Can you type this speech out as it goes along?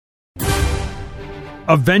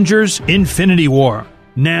Avengers Infinity War.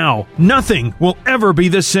 Now, nothing will ever be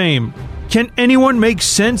the same. Can anyone make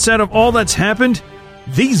sense out of all that's happened?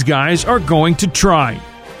 These guys are going to try.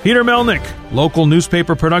 Peter Melnick, local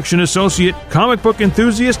newspaper production associate, comic book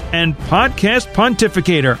enthusiast, and podcast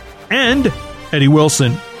pontificator. And Eddie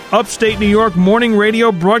Wilson, upstate New York morning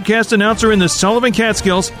radio broadcast announcer in the Sullivan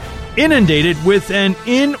Catskills, inundated with an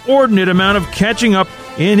inordinate amount of catching up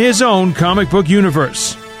in his own comic book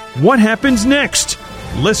universe. What happens next?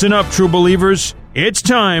 Listen up, true believers. It's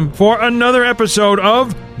time for another episode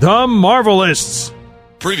of The Marvelists.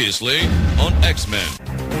 Previously on X-Men.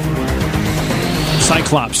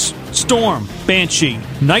 Cyclops, Storm, Banshee,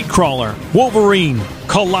 Nightcrawler, Wolverine,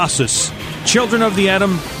 Colossus, Children of the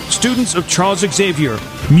Atom, students of Charles Xavier,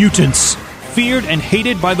 mutants, feared and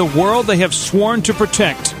hated by the world they have sworn to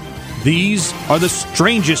protect. These are the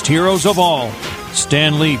strangest heroes of all.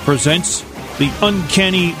 Stan Lee presents The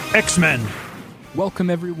Uncanny X-Men. Welcome,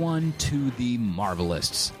 everyone, to The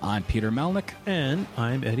Marvelists. I'm Peter Melnick. And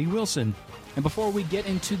I'm Eddie Wilson. And before we get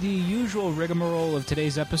into the usual rigmarole of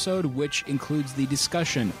today's episode, which includes the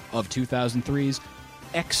discussion of 2003's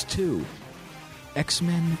X2,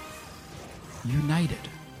 X-Men United.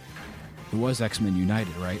 It was X-Men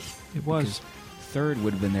United, right? It was. Because third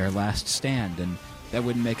would have been their last stand, and that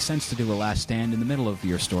wouldn't make sense to do a last stand in the middle of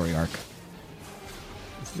your story arc.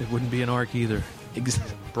 It wouldn't be an arc either.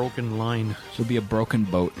 Broken line. It would be a broken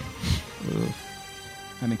boat.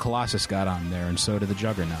 I mean, Colossus got on there, and so did the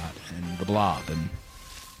Juggernaut, and the Blob, and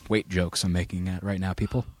weight jokes I'm making at right now,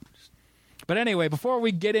 people. But anyway, before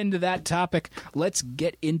we get into that topic, let's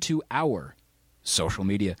get into our social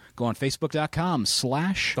media. Go on Facebook.com/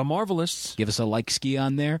 The Marvelists. Give us a like ski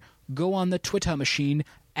on there. Go on the Twitter machine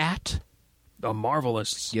at The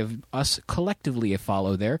Marvelists. Give us collectively a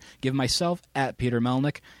follow there. Give myself at Peter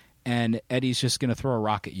Melnick, and Eddie's just going to throw a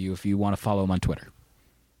rock at you if you want to follow him on Twitter.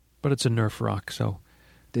 But it's a Nerf rock, so...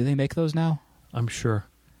 Do they make those now? I'm sure.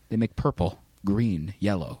 They make purple, green,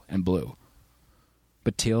 yellow, and blue.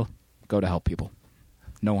 But teal, go to hell, people.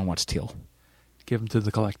 No one wants teal. Give them to the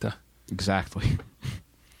collector. Exactly.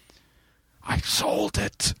 I sold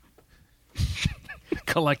it.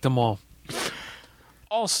 Collect them all.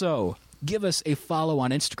 Also, give us a follow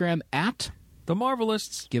on Instagram at The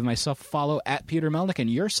Marvelists. Give myself a follow at Peter Melnick, and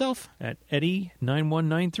yourself At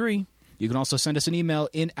Eddie9193. You can also send us an email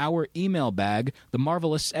in our email bag,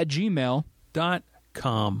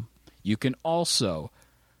 themarvelists@gmail.com. You can also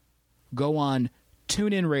go on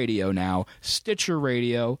TuneIn Radio now, Stitcher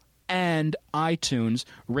Radio, and iTunes.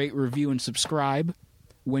 Rate, review, and subscribe.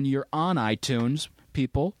 When you're on iTunes,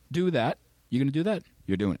 people, do that. You going to do that?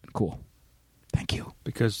 You're doing it. Cool. Thank you.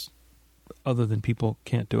 Because other than people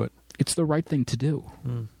can't do it. It's the right thing to do.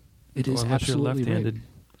 It is Unless absolutely you're left-handed. right.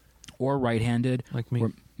 Or right-handed. Like me.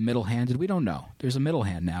 Or middle-handed. We don't know. There's a middle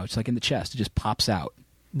hand now. It's like in the chest. It just pops out.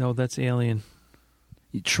 No, that's Alien.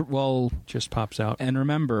 Well, Just pops out. and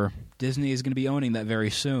remember, Disney is going to be owning that very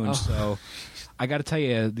soon. So I got to tell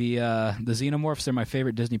you, the Xenomorphs are my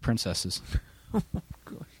favorite Disney princesses.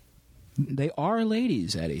 They are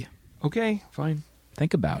ladies, Eddie. Okay, fine.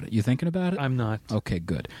 Think about it. You thinking about it? I'm not. Okay,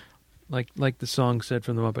 good. Like the song said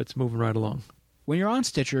from the Muppets, moving right along. When you're on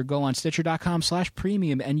Stitcher, go on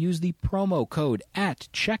Stitcher.com/premium and use the promo code at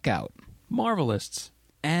checkout. Marvelists.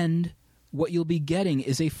 And what you'll be getting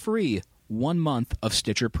is a free 1 month of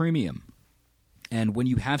Stitcher Premium. And when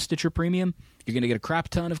you have Stitcher Premium, you're going to get a crap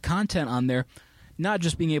ton of content on there. Not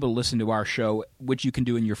just being able to listen to our show, which you can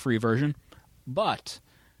do in your free version, but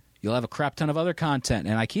you'll have a crap ton of other content.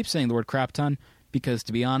 And I keep saying the word crap ton because,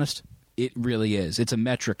 to be honest, it really is. It's a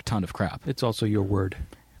metric ton of crap. It's also your word.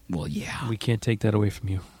 Well, yeah. We can't take that away from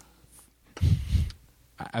you.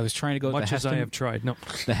 I was trying to go with Much the as Heston, I have tried. No.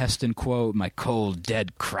 the Heston quote, my cold,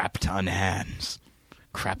 dead, crap ton hands.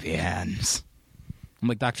 Crappy hands. I'm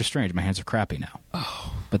like Dr. Strange. My hands are crappy now.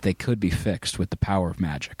 Oh. But they could be fixed with the power of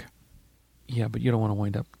magic. Yeah, but you don't want to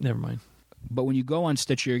wind up. Never mind. But when you go on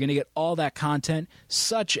Stitcher, you're going to get all that content,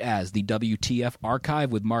 such as the WTF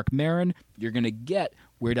archive with Mark Maron. You're going to get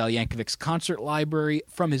Weird Al Yankovic's concert library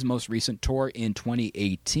from his most recent tour in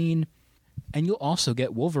 2018. And you'll also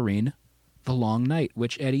get Wolverine, The Long Night,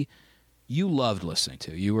 which, Eddie, you loved listening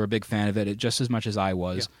to. You were a big fan of it just as much as I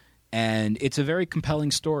was. Yeah. And it's a very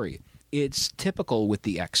compelling story. It's typical with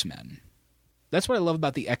the X-Men. That's what I love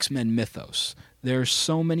about the X-Men mythos. There's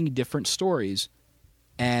so many different stories,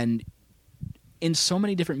 and in so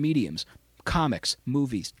many different mediums. Comics,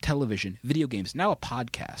 movies, television, video games, now a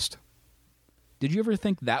podcast. Did you ever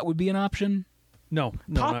think that would be an option? No,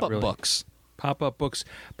 not Pop-up really. books. Pop-up books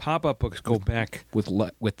go back with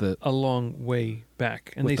the a long way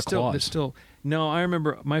back, and with they're claws. still. No, I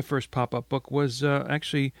remember my first pop-up book was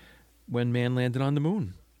actually when man landed on the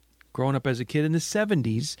moon. Growing up as a kid in the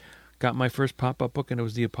 70s, got my first pop-up book, and it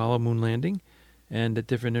was the Apollo moon landing. And at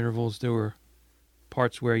different intervals, there were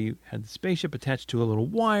parts where you had the spaceship attached to a little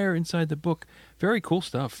wire inside the book. Very cool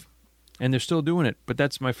stuff, and they're still doing it. But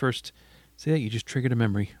that's my first. See that you just triggered a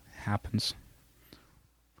memory. Happens.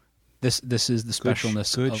 This is the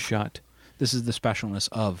specialness. Good shot. This is the specialness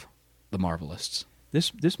of the Marvelists.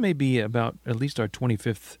 This may be about at least our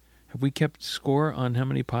 25th. Have we kept score on how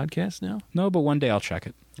many podcasts now? No, but one day I'll check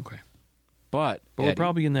it. Okay. But we're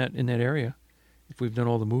probably in that area if we've done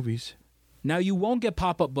all the movies. Now, you won't get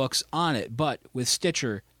pop-up books on it, but with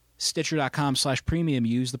Stitcher, Stitcher.com/premium,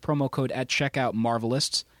 use the promo code at checkout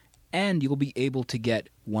Marvelists, and you'll be able to get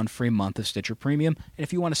 1 free month of Stitcher Premium. And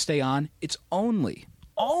if you want to stay on, it's only,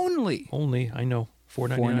 I know,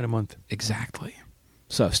 $4.99 a month. Exactly.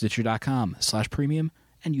 So, Stitcher.com/premium,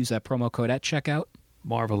 and use that promo code at checkout.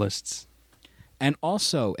 Marvelists. And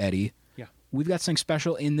also, Eddie, yeah, we've got something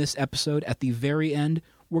special in this episode. At the very end,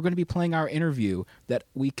 we're going to be playing our interview that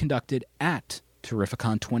we conducted at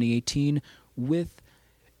Terrificon 2018 with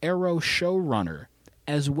Arrow showrunner,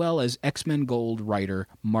 as well as X-Men Gold writer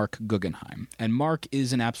Marc Guggenheim. And Marc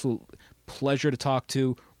is an absolute pleasure to talk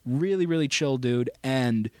to. Really, really chill dude.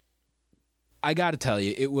 And I got to tell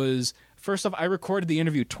you, it was... First off, I recorded the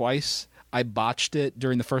interview twice. I botched it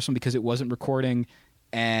during the first one because it wasn't recording,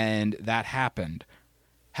 and that happened.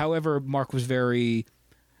 However, Marc was very,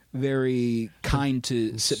 very kind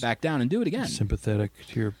to sit back down and do it again. Sympathetic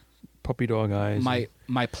to your puppy dog eyes. My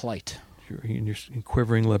plight. Your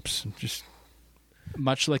quivering lips. Just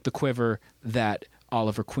much like the quiver that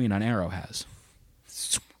Oliver Queen on Arrow has.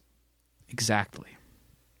 Exactly.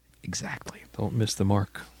 Don't miss the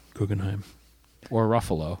Marc Guggenheim. Or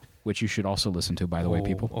Ruffalo, which you should also listen to, by the way,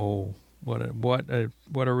 people. Oh, what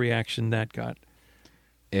a reaction that got.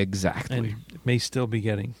 Exactly. And it may still be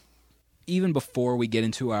getting. Even before we get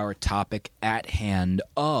into our topic at hand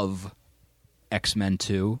of X-Men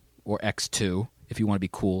 2, or X2, if you want to be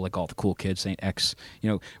cool, like all the cool kids saying X,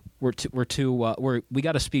 we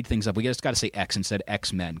got to speed things up. We just got to say X instead of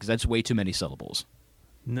X-Men, because that's way too many syllables.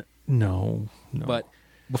 No. But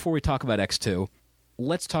before we talk about X2,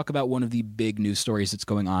 let's talk about one of the big news stories that's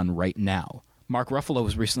going on right now. Mark Ruffalo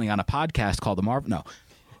was recently on a podcast called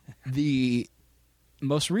The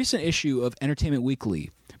most recent issue of Entertainment Weekly,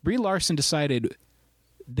 Brie Larson decided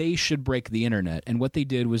they should break the internet, and what they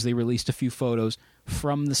did was they released a few photos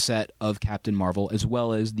from the set of Captain Marvel, as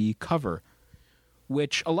well as the cover,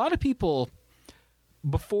 which a lot of people,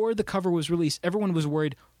 before the cover was released, everyone was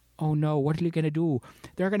worried, oh no, what are they going to do?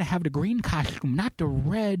 They're going to have the green costume, not the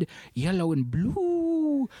red, yellow, and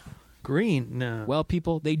blue. Green? No. Well,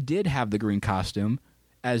 people, they did have the green costume,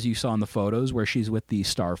 as you saw in the photos where she's with the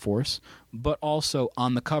Star Force, but also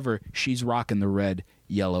on the cover, she's rocking the red,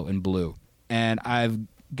 yellow, and blue. And I've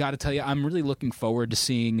got to tell you, I'm really looking forward to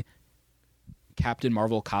seeing Captain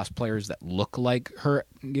Marvel cosplayers that look like her,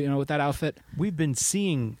 with that outfit. We've been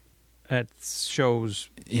seeing at shows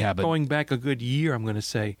going back a good year, I'm going to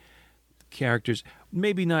say, characters,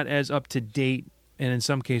 maybe not as up to date, and in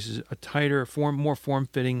some cases a tighter, more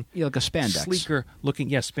form-fitting, like a spandex, sleeker looking,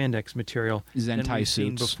 spandex material Zentai than we've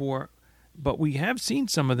seen suits before. But we have seen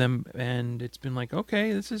some of them, and it's been like,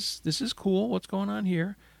 okay, this is cool. What's going on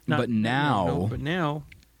here? But now,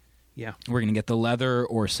 yeah, we're going to get the leather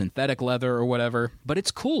or synthetic leather or whatever. But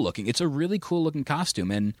it's cool looking. It's a really cool looking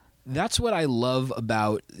costume, and that's what I love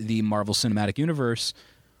about the Marvel Cinematic Universe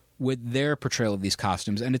with their portrayal of these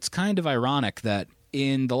costumes. And it's kind of ironic that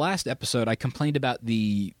in the last episode, I complained about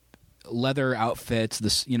the leather outfits, the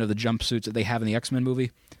jumpsuits that they have in the X-Men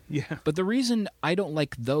movie. Yeah. But the reason I don't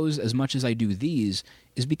like those as much as I do these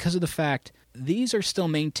is because of the fact these are still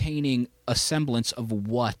maintaining a semblance of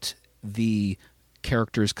what the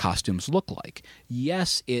characters' costumes look like.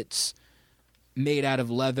 Yes, it's made out of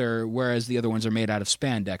leather, whereas the other ones are made out of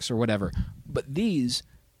spandex or whatever. But these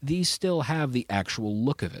still have the actual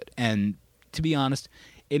look of it. And to be honest,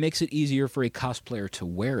 it makes it easier for a cosplayer to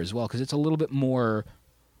wear as well, because it's a little bit more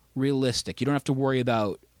realistic. You don't have to worry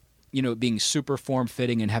about, it being super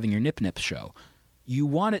form-fitting and having your nip-nips show. You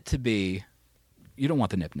want it to be... You don't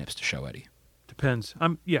want the nip-nips to show, Eddie. Depends.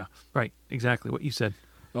 Yeah, right. Exactly what you said.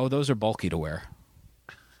 Oh, those are bulky to wear.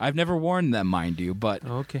 I've never worn them, mind you, but...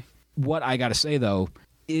 Okay. What I got to say, though,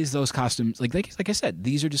 is those costumes... Like I said,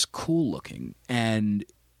 these are just cool-looking. And,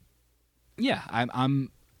 yeah, I'm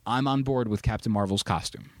on board with Captain Marvel's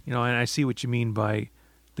costume. And I see what you mean by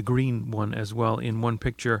the green one as well. In one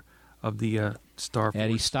picture Star Force.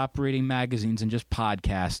 Eddie, stop reading magazines and just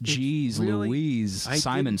podcasts. Jeez, really, Louise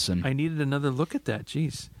Simonson. I needed another look at that.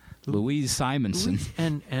 Jeez. Louise Simonson.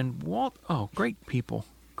 And Walt. Oh, great people.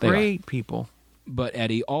 Great people. But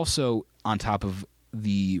Eddie, also on top of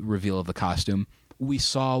the reveal of the costume, we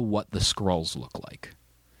saw what the Skrulls look like.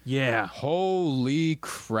 Yeah. Holy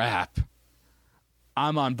crap.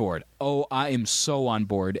 I'm on board. Oh, I am so on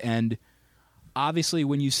board. And obviously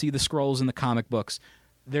when you see the Skrulls in the comic books,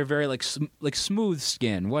 they're very like smooth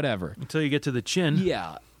skin, whatever. Until you get to the chin.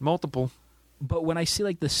 Yeah. Multiple. But when I see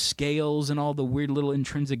like the scales and all the weird little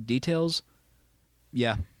intrinsic details,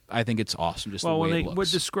 yeah, I think it's awesome. Just the way it looks.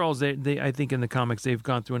 With the Skrulls, they I think in the comics they've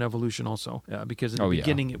gone through an evolution also, because in the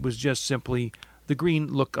beginning it was just simply the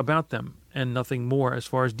green look about them and nothing more as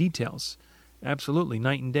far as details. Absolutely,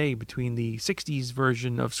 night and day between the '60s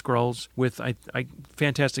version of Skrulls with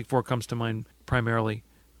Fantastic Four comes to mind primarily,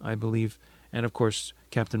 I believe, and of course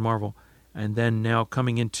Captain Marvel, and then now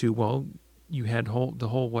coming into you had the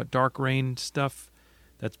whole Dark Reign stuff.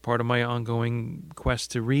 That's part of my ongoing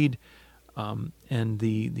quest to read. And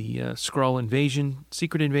the Skrull invasion,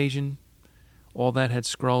 Secret Invasion, all that had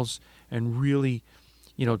Skrulls and really,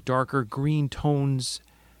 darker green tones.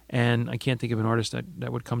 And I can't think of an artist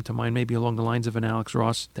that would come to mind, maybe along the lines of an Alex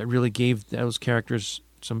Ross, that really gave those characters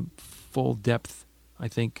some full depth, I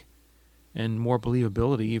think, and more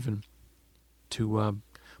believability even to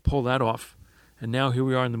pull that off. And now here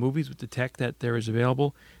we are in the movies with the tech that there is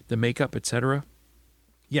available, the makeup, etc.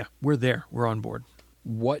 Yeah, we're there. We're on board.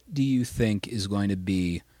 What do you think is going to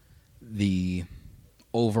be the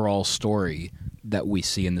overall story that we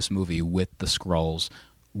see in this movie with the Skrulls,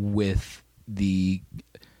 with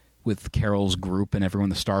Carol's group and everyone in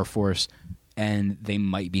the Star Force, and they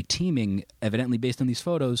might be teaming, evidently based on these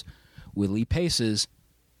photos, with Lee Pace's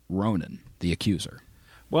Ronan, the Accuser?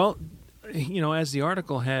 Well, as the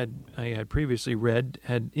article I had previously read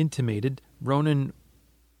had intimated, Ronan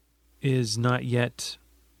is not yet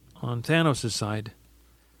on Thanos' side.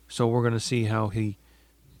 So we're going to see how he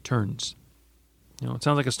turns. It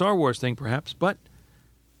sounds like a Star Wars thing, perhaps, but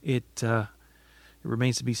it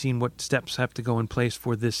remains to be seen what steps have to go in place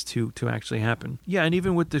for this to actually happen. Yeah, and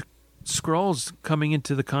even with the Skrulls coming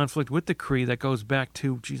into the conflict with the Kree, that goes back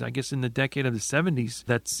to, I guess in the decade of the 70s,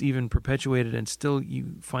 that's even perpetuated, and still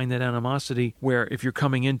you find that animosity where if you're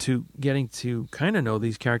coming into getting to kind of know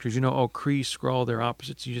these characters, Kree, Skrull, they're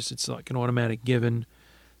opposites. It's like an automatic given.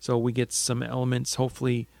 So we get some elements,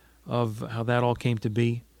 hopefully, of how that all came to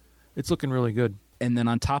be. It's looking really good. And then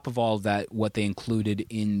on top of all that, what they included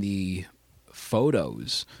in the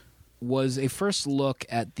photos was a first look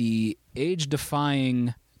at the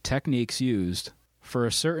age-defying techniques used for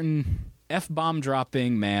a certain F-bomb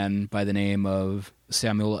dropping man by the name of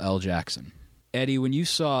Samuel L. Jackson. Eddie, when you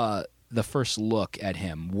saw the first look at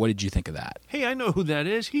him, what did you think of that? Hey, I know who that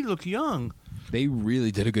is. He looked young. They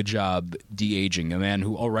really did a good job de-aging a man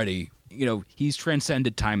who already... he's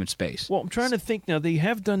transcended time and space. Well, I'm trying to think now. They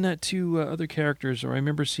have done that to other characters, or I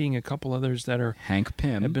remember seeing a couple others that are... Hank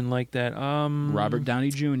Pym. Have been like that. Robert Downey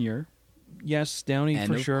Jr. Yes, Downey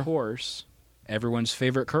for sure. And of course, everyone's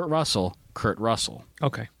favorite Kurt Russell.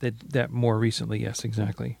 Okay, that more recently, yes,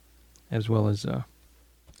 exactly. As well as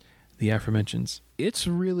the aforementioned. It's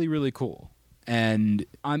really, really cool. And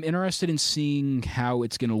I'm interested in seeing how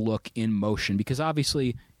it's going to look in motion, because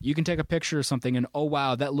obviously you can take a picture of something and, oh,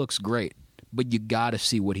 wow, that looks great. But you got to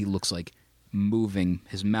see what he looks like moving,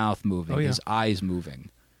 his mouth moving, his eyes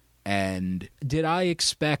moving. And did I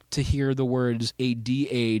expect to hear the words, a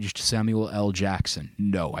de-aged Samuel L. Jackson?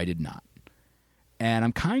 No, I did not. And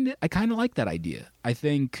I kind of like that idea. I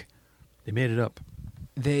think... They made it up.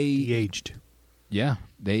 De-aged. Yeah,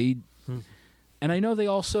 they... And I know they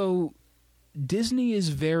also... Disney is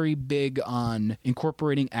very big on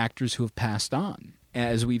incorporating actors who have passed on,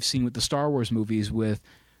 as we've seen with the Star Wars movies with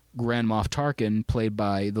Grand Moff Tarkin, played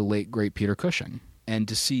by the late, great Peter Cushing. And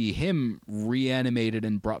to see him reanimated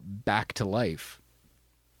and brought back to life,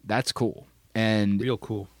 that's cool. And real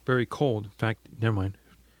cool. Very cold. In fact, never mind.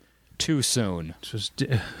 Too soon. Too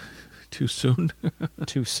soon?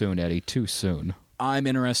 Too soon, Eddie. Too soon. I'm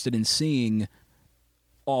interested in seeing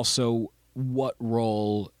also what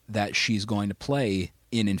role that she's going to play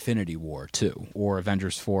in Infinity War 2 or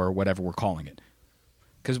Avengers 4, whatever we're calling it.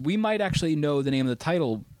 Because we might actually know the name of the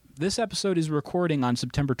title. This episode is recording on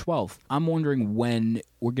September 12th. I'm wondering when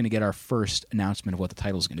we're going to get our first announcement of what the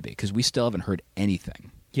title is going to be, because we still haven't heard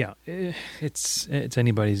anything. Yeah, it's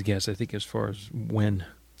anybody's guess, I think, as far as when.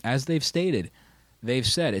 As they've stated, they've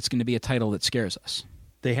said it's going to be a title that scares us.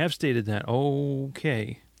 They have stated that.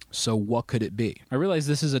 Okay. So what could it be? I realize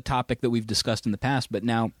this is a topic that we've discussed in the past, but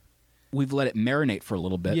now we've let it marinate for a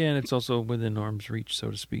little bit. Yeah, and it's also within arm's reach,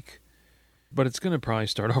 so to speak. But it's going to probably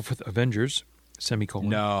start off with Avengers, semicolon.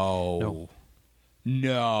 No.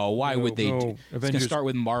 Why would they? No. It's going to start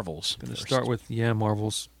with Marvels. Going to start with,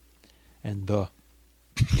 Marvels and the.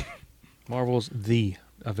 Marvels, the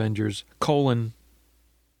Avengers, colon.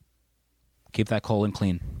 Keep that colon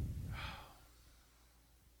clean.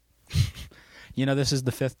 This is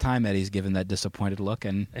the 5th time Eddie's given that disappointed look,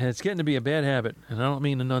 and it's getting to be a bad habit, and I don't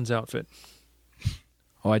mean a nun's outfit.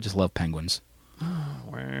 Oh, I just love penguins.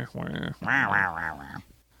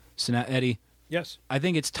 So now, Eddie. Yes. I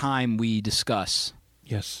think it's time we discuss.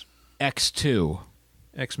 Yes. X2.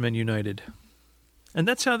 X-Men United. And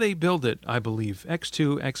that's how they build it, I believe.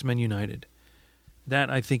 X2, X-Men United. That,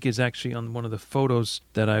 I think, is actually on one of the photos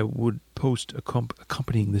that I would post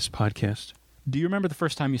accompanying this podcast. Do you remember the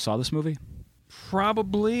first time you saw this movie?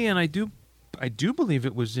 Probably, and I do believe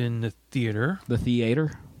it was in the theater. The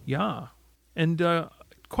theater? Yeah. And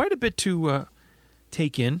quite a bit to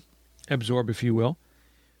take in, absorb, if you will,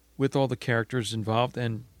 with all the characters involved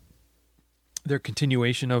and their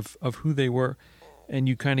continuation of who they were, and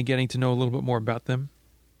you kind of getting to know a little bit more about them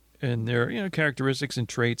and their characteristics and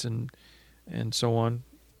traits and so on.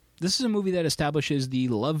 This is a movie that establishes the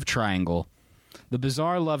love triangle, the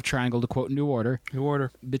bizarre love triangle, to quote New Order,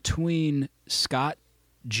 between Scott,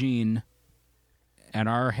 Jean, and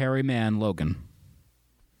our hairy man, Logan.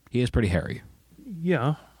 He is pretty hairy.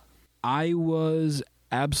 Yeah. I was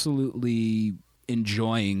absolutely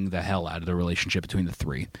enjoying the hell out of the relationship between the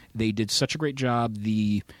three. They did such a great job.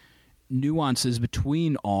 The nuances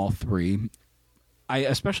between all three. I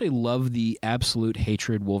especially love the absolute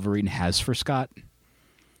hatred Wolverine has for Scott.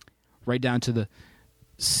 Right down to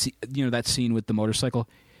that scene with the motorcycle.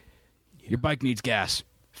 Your bike needs gas.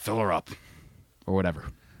 Fill her up. Or whatever.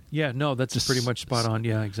 Yeah, no, that's pretty much spot on.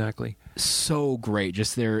 Yeah, exactly. So great.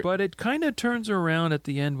 Just there. But it kind of turns around at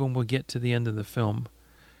the end when we get to the end of the film.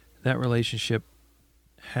 That relationship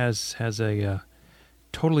has a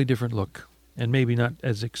totally different look, and maybe not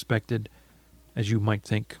as expected as you might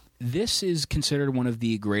think. This is considered one of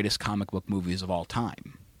the greatest comic book movies of all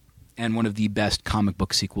time, and one of the best comic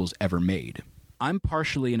book sequels ever made. I'm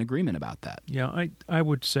partially in agreement about that. Yeah, I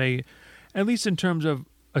would say, at least in terms of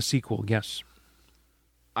a sequel, yes.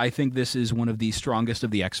 I think this is one of the strongest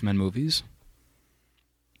of the X-Men movies.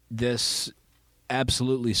 This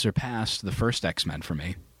absolutely surpassed the first X-Men for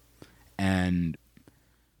me. And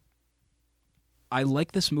I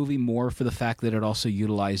like this movie more for the fact that it also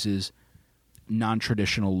utilizes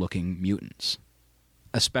non-traditional looking mutants,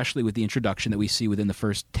 especially with the introduction that we see within the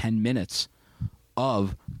first 10 minutes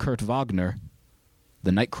of Kurt Wagner,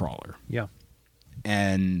 the Nightcrawler. Yeah.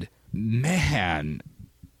 And man,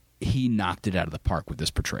 he knocked it out of the park with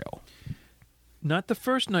this portrayal. Not the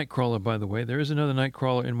first Nightcrawler, by the way. There is another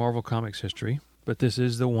Nightcrawler in Marvel Comics history, but this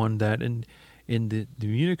is the one that in the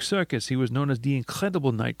Munich Circus, he was known as the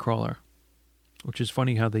Incredible Nightcrawler, which is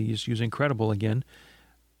funny how they use Incredible again,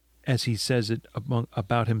 as he says it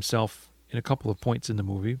about himself in a couple of points in the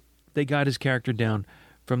movie. They got his character down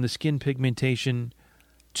from the skin pigmentation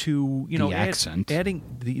to, the accent.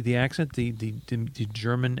 Adding the accent, the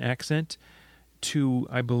German accent, to,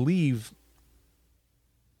 I believe,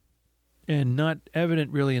 and not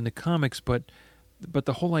evident really in the comics, but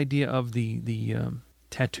the whole idea of the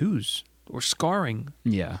tattoos or scarring,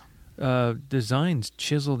 designs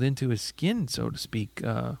chiseled into his skin, so to speak,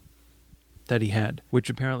 that he had, which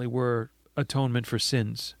apparently were atonement for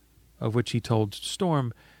sins, of which he told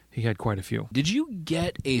Storm he had quite a few. Did you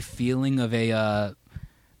get a feeling of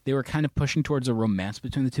they were kind of pushing towards a romance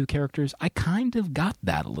between the two characters? I kind of got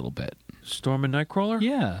that a little bit. Storm and Nightcrawler?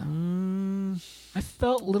 Yeah. I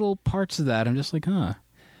felt little parts of that. I'm just like,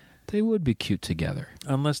 they would be cute together.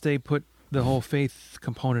 Unless they put the whole faith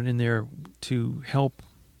component in there to help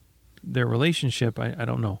their relationship, I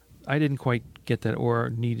don't know. I didn't quite get that, or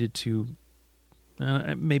needed to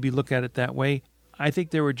maybe look at it that way. I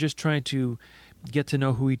think they were just trying to get to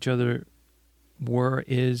know who each other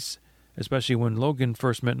is, especially when Logan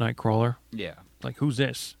first met Nightcrawler. Yeah. Like, who's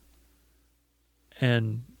this?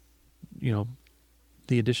 And,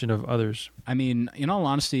 the addition of others. I mean, in all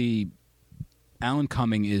honesty, Alan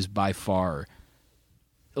Cumming is by far,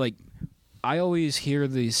 I always hear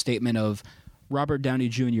the statement of Robert Downey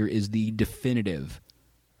Jr. is the definitive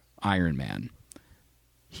Iron Man.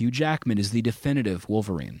 Hugh Jackman is the definitive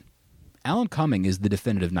Wolverine. Alan Cumming is the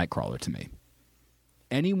definitive Nightcrawler to me.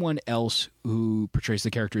 Anyone else who portrays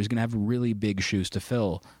the character is going to have really big shoes to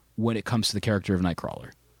fill when it comes to the character of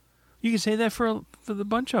Nightcrawler. You can say that for the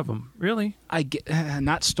bunch of them, really. I get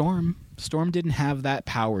not Storm. Storm didn't have that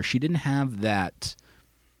power. She didn't have that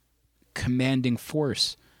commanding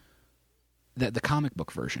force that the comic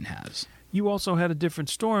book version has. You also had a different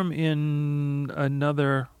Storm in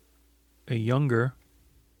a younger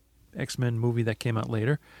X-Men movie that came out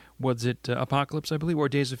later. Was it Apocalypse, I believe, or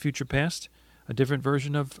Days of Future Past? A different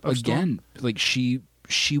version of Storm? Again, like she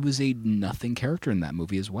was a nothing character in that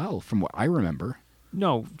movie as well, from what I remember.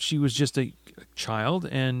 No, she was just a child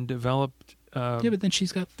and developed but then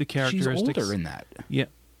she's got the characteristics. She's older in that. Yeah.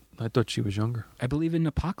 I thought she was younger. I believe in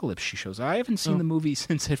Apocalypse she shows. I haven't seen the movie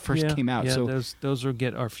since it first came out. Yeah, so those will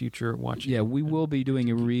get our future watching. Yeah, we will be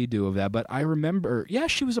doing a redo of that. But I remember,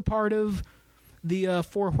 she was a part of the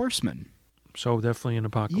Four Horsemen. So definitely an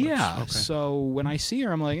Apocalypse. Yeah. Okay. So when I see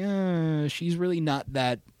her, I'm like, she's really not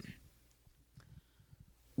that.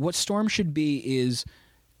 What Storm should be is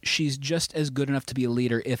she's just as good enough to be a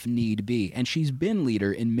leader if need be. And she's been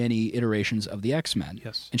leader in many iterations of the X-Men.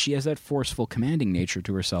 Yes. And she has that forceful, commanding nature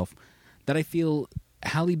to herself that I feel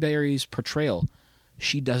Halle Berry's portrayal,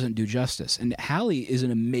 she doesn't do justice. And Halle is an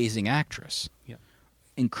amazing actress. Yeah.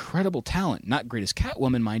 Incredible talent. Not great as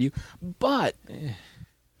Catwoman, mind you, but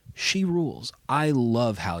she rules. I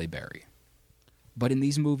love Halle Berry. But in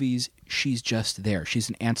these movies, she's just there. She's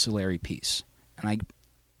an ancillary piece. And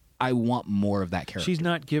I want more of that character. She's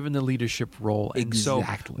not given the leadership role. And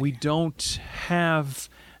exactly. So we don't have,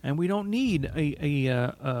 and we don't need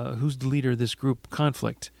a who's the leader of this group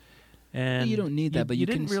conflict. And you don't need that, but you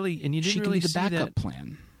didn't can really, and you didn't she really can be the see backup that.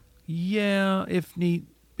 plan. Yeah, if need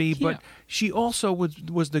be. Yeah. But she also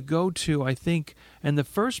was the go-to, I think, and the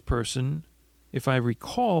first person, if I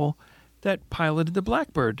recall, that piloted the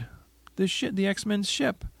Blackbird, the X-Men's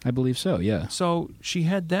ship. I believe so, yeah. So she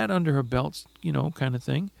had that under her belt, kind of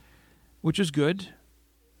thing, which is good.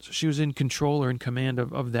 So she was in control or in command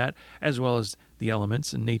of that, as well as the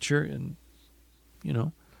elements and nature, and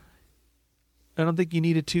I don't think you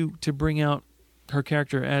needed to bring out her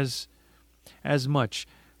character as much.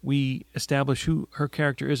 We establish who her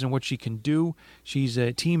character is and what she can do. She's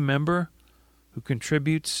a team member who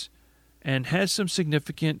contributes and has some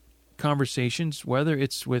significant conversations, whether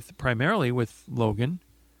it's primarily with Logan,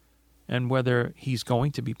 and whether he's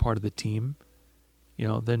going to be part of the team.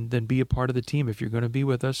 Then be a part of the team. If you're going to be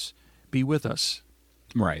with us, be with us.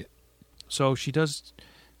 Right. So she does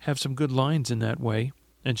have some good lines in that way,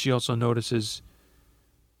 and she also notices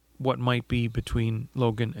what might be between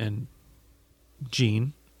Logan and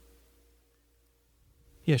Jean.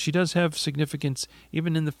 Yeah, she does have significance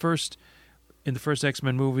even in the first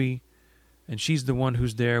X-Men movie, and she's the one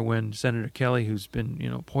who's there when Senator Kelly, who's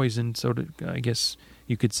been poisoned, I guess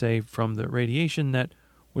you could say, from the radiation that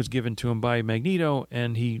was given to him by Magneto,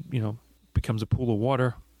 and he becomes a pool of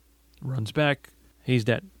water, runs back, he's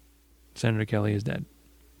dead. Senator Kelly is dead.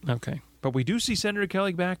 Okay, but we do see Senator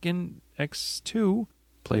Kelly back in X2,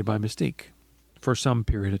 played by Mystique, for some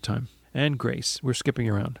period of time. And Grace. We're skipping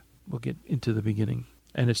around. We'll get into the beginning.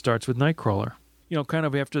 And it starts with Nightcrawler. Kind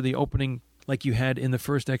of after the opening, like you had in the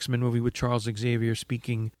first X-Men movie with Charles Xavier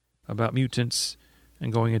speaking about mutants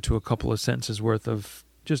and going into a couple of sentences worth of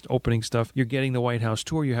just opening stuff. You're getting the White House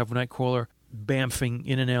tour. You have Nightcrawler bamfing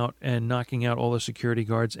in and out and knocking out all the security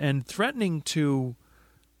guards and threatening to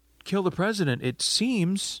kill the president, it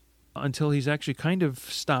seems, until he's actually kind of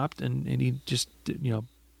stopped and he just,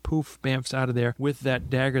 poof, bamfs out of there with that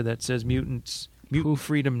dagger that says mutant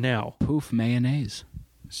freedom now. Poof mayonnaise.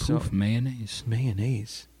 Poof mayonnaise.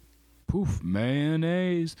 Mayonnaise. Poof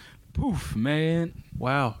mayonnaise. Poof man.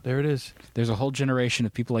 Wow, there it is. There's a whole generation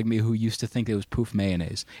of people like me who used to think it was poof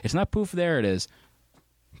mayonnaise. It's not poof, there it is.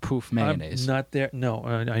 Poof mayonnaise. Not there. No,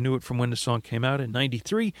 I knew it from when the song came out in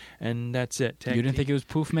 '93, and that's it. You didn't think it was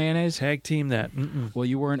poof mayonnaise? Tag team that. Well,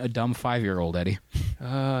 you weren't a dumb 5-year-old, Eddie.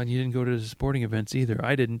 And you didn't go to the sporting events either.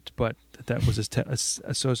 I didn't, but that was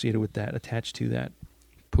associated with that, attached to that.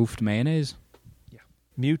 Poofed mayonnaise? Yeah.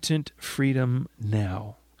 Mutant freedom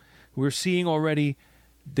now. We're seeing already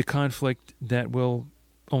the conflict that will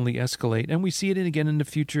only escalate, and we see it again in the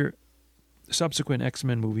future subsequent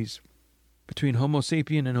X-Men movies, between Homo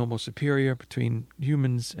sapien and Homo superior, between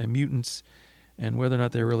humans and mutants, and whether or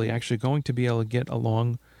not they're really actually going to be able to get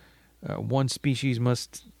along. One species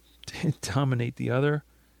must dominate the other.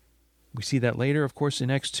 We see that later, of course, in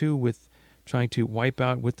X2 with trying to wipe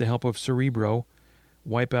out, with the help of Cerebro,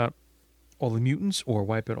 wipe out all the mutants or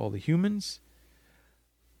wipe out all the humans.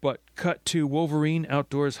 But cut to Wolverine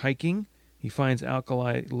outdoors hiking. He finds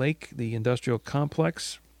Alkali Lake, the industrial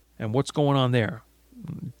complex, and what's going on there?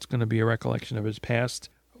 It's going to be a recollection of his past.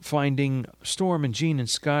 Finding Storm and Jean and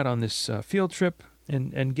Scott on this field trip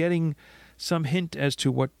and getting some hint as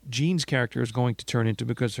to what Jean's character is going to turn into,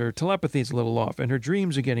 because her telepathy is a little off and her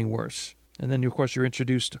dreams are getting worse. And then, of course, you're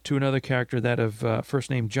introduced to another character, that of first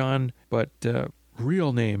name John, but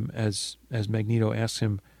real name as Magneto asks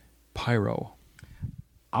him, Pyro.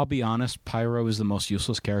 I'll be honest, Pyro is the most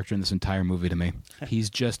useless character in this entire movie to me. He's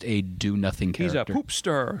just a do-nothing character. He's a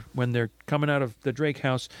poopster when they're coming out of the Drake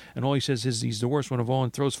house, and all he says is he's the worst one of all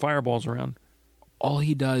and throws fireballs around. All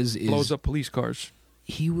he does is... blows up police cars.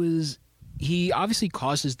 He obviously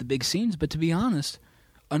causes the big scenes, but to be honest,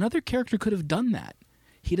 another character could have done that.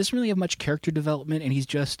 He doesn't really have much character development, and he's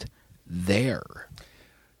just there.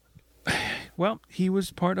 Well, he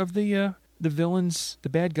was part of the villains, the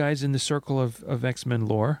bad guys in the circle of X-Men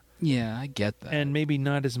lore. Yeah, I get that. And maybe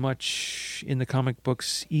not as much in the comic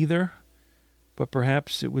books either, but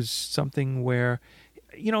perhaps it was something where,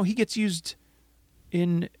 he gets used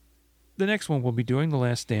in the next one we'll be doing, The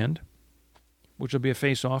Last Stand, which will be a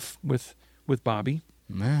face-off with Bobby.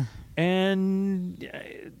 And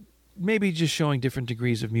maybe just showing different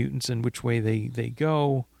degrees of mutants and which way they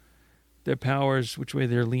go, their powers, which way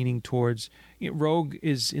they're leaning towards. Rogue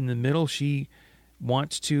is in the middle. She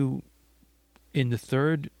wants to, in the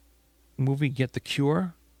third movie, get the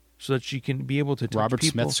cure so that she can be able to touch Robert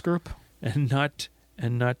people. Smith's group? And not,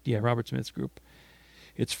 Robert Smith's group.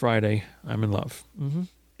 It's Friday. I'm in love. Mm-hmm.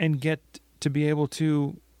 And get to be able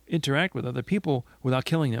to interact with other people without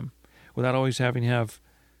killing them, without always having to have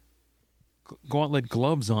gauntlet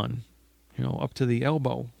gloves on, up to the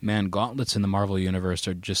elbow. Man, gauntlets in the Marvel Universe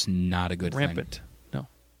are just not a good Rampant. thing.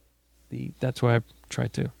 No. That's why I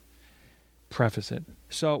tried to preface it.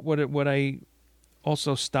 So what I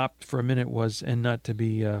also stopped for a minute was, and not to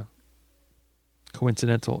be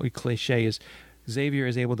coincidental or cliche, is Xavier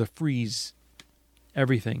is able to freeze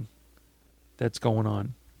everything that's going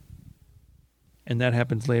on. And that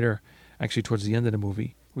happens later, actually towards the end of the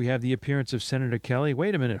movie. We have the appearance of Senator Kelly.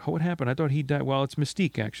 Wait a minute, what happened? I thought he died. Well, it's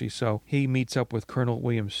Mystique, actually. So he meets up with Colonel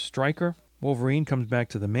William Stryker. Wolverine comes back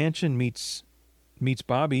to the mansion, meets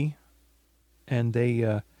Bobby, and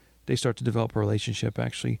they start to develop a relationship,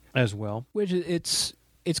 actually, as well. Which it's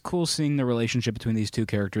cool seeing the relationship between these two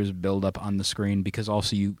characters build up on the screen, because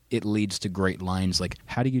also it leads to great lines like,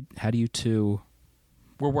 how do you two...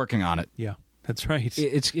 We're working on it. Yeah, that's right.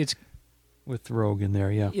 It's with Rogue in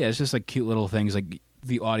there, yeah. Yeah, it's just like cute little things. Like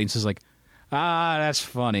the audience is like, that's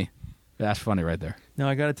funny. That's funny right there. Now,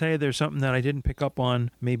 I got to tell you, there's something that I didn't pick up on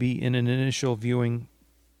maybe in an initial viewing,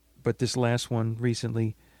 but this last one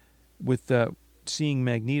recently, with seeing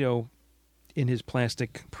Magneto in his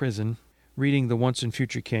plastic prison, reading The Once and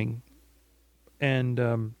Future King,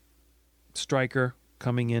 and Stryker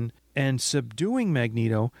coming in and subduing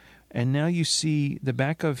Magneto, and now you see the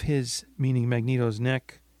back of his, meaning Magneto's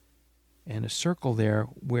neck, and a circle there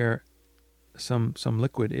where some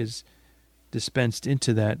liquid is dispensed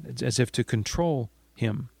into that as if to control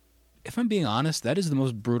him. If I'm being honest, that is the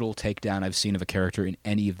most brutal takedown I've seen of a character in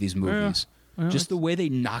any of these movies. Just the way they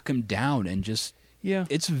knock him down and just... Yeah.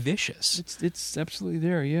 It's vicious. It's absolutely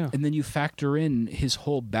there, yeah. And then you factor in his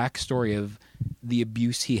whole backstory of the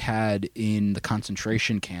abuse he had in the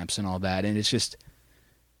concentration camps and all that, and it's just...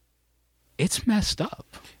 It's messed up.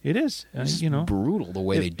 It is. It's brutal the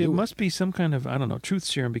way they do it. It must be some kind of, truth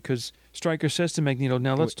serum, because Stryker says to Magneto,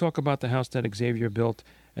 now let's talk about the house that Xavier built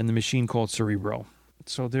and the machine called Cerebro.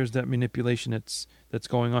 So there's that manipulation that's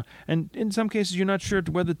going on. And in some cases, you're not sure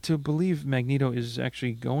whether to believe Magneto is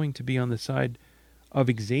actually going to be on the side of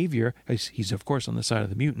Xavier. He's, of course, on the side of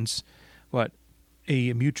the mutants, but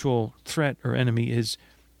a mutual threat or enemy is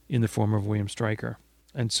in the form of William Stryker.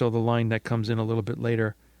 And so the line that comes in a little bit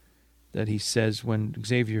later that he says when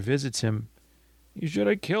Xavier visits him, "You should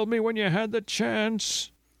have killed me when you had the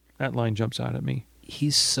chance." That line jumps out at me.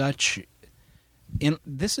 He's such...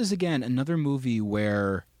 This is, again, another movie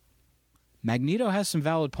where Magneto has some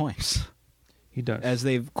valid points. He does. As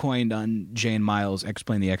they've coined on Jane Miles'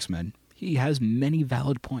 Explain the X-Men. He has many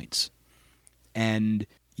valid points. And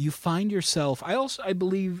you find yourself... I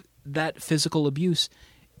believe that physical abuse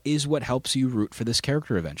is what helps you root for this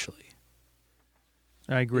character eventually.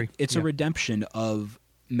 I agree. It's a redemption of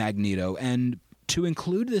Magneto, and to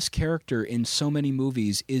include this character in so many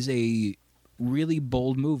movies is a really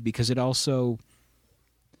bold move, because it also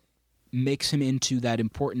makes him into that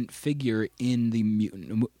important figure in the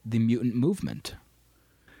mutant movement.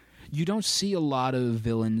 You don't see a lot of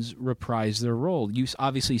villains reprise their role. You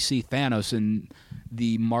obviously see Thanos in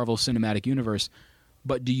the Marvel Cinematic Universe,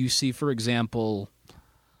 but do you see, for example,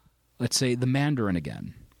 let's say the Mandarin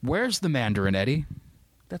again? Where's the Mandarin, Eddie?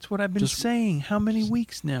 That's what I've been saying. How many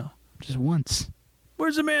weeks now? Just once.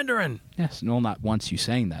 Where's the Mandarin? Yes, no, not once you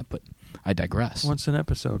saying that, but I digress. Once an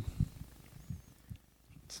episode.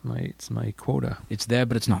 It's my quota. It's there,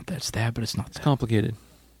 but it's not there. It's there, but it's not there. It's complicated.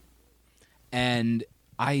 And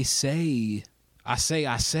I say,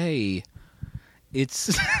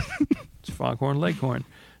 It's Foghorn Leghorn,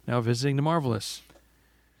 now visiting the Marvelous.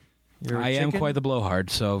 I am quite the blowhard,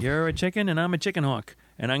 so... You're a chicken, and I'm a chicken hawk,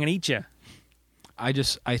 and I'm going to eat you. I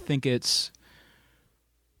think it's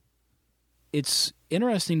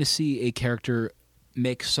interesting to see a character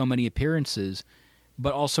make so many appearances,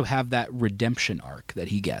 but also have that redemption arc that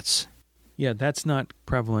he gets. Yeah, that's not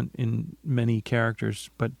prevalent in many characters,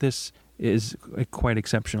 but this is quite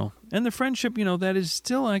exceptional. And the friendship, that is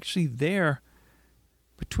still actually there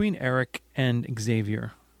between Eric and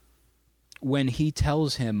Xavier. When he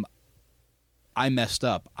tells him, I messed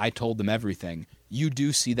up, I told them everything, you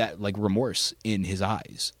do see that remorse in his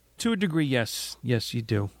eyes. To a degree, yes. Yes, you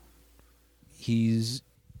do. He's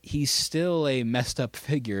still a messed up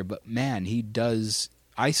figure, but man, he does...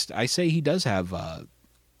 I say he does have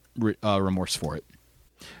remorse for it.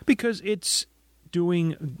 Because it's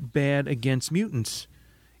doing bad against mutants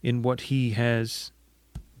in what he has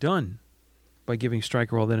done by giving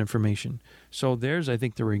Stryker all that information. So there's, I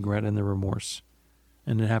think, the regret and the remorse.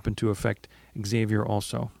 And it happened to affect Xavier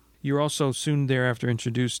also. You're also soon thereafter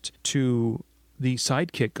introduced to the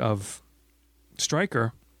sidekick of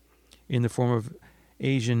Stryker in the form of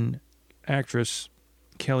Asian actress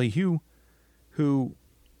Kelly Hu, who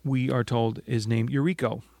we are told is named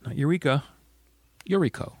Yuriko. Not Eureka.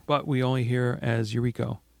 Yuriko. But we only hear as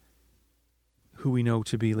Yuriko, who we know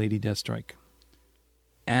to be Lady Deathstrike.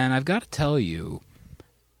 And I've got to tell you,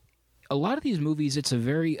 a lot of these movies, it's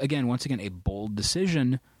once again, a bold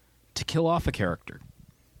decision to kill off a character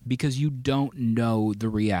because you don't know the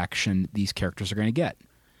reaction these characters are going to get.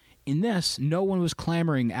 In this, no one was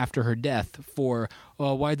clamoring after her death for,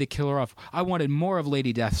 why'd they kill her off? I wanted more of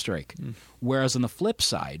Lady Deathstrike. Whereas on the flip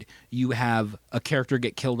side, you have a character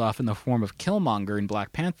get killed off in the form of Killmonger in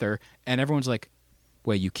Black Panther, and everyone's like,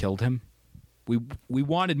 wait, you killed him? We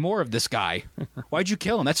wanted more of this guy. Why'd you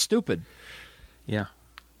kill him? That's stupid. Yeah.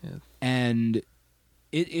 And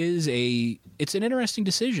it's an interesting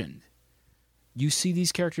decision. You see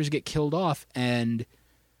these characters get killed off, and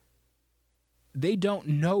they don't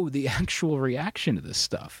know the actual reaction to this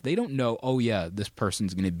stuff. They don't know, this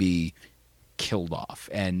person's going to be killed off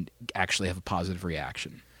and actually have a positive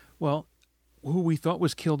reaction. Well, who we thought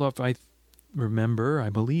was killed off, I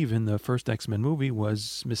believe, in the first X-Men movie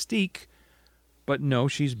was Mystique. But no,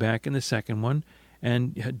 she's back in the second one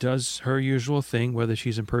and does her usual thing, whether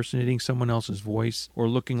she's impersonating someone else's voice or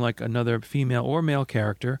looking like another female or male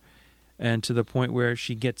character, and to the point where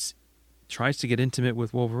she tries to get intimate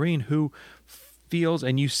with Wolverine, who feels,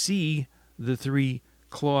 and you see the 3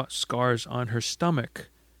 claw scars on her stomach.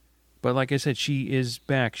 But like I said, she is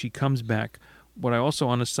back. She comes back. What I also,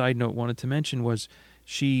 on a side note, wanted to mention was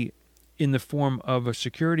she, in the form of a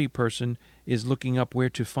security person, is looking up where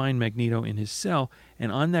to find Magneto in his cell,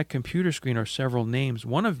 and on that computer screen are several names,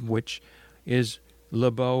 one of which is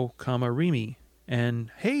LeBeau, Remy, and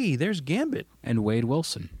hey, there's Gambit. And Wade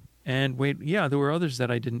Wilson. And there were others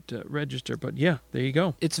that I didn't register, but yeah, there you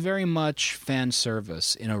go. It's very much fan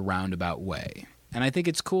service in a roundabout way. And I think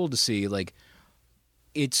it's cool to see,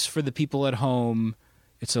 it's for the people at home,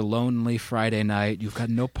 it's a lonely Friday night, you've got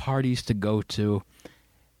no parties to go to,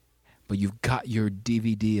 but you've got your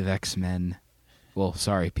DVD of X-Men. Well,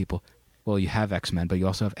 sorry, people. Well, you have X-Men, but you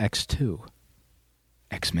also have X2.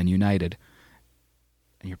 X-Men United.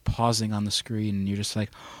 And you're pausing on the screen, and you're just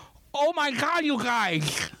like, oh my God, you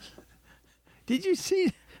guys! Did you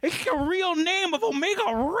see? It's the real name of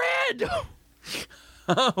Omega Red!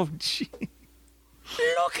 Oh, gee.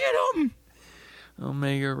 Look at him!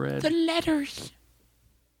 Omega Red. The letters.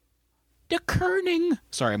 The kerning.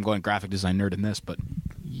 Sorry, I'm going graphic design nerd in this, but...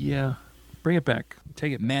 Yeah. Bring it back.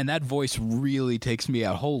 Take it back. Man, that voice really takes me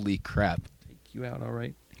out. Holy crap. Take you out, all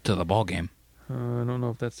right. To the ball game. I don't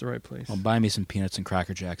know if that's the right place. Well, buy me some peanuts and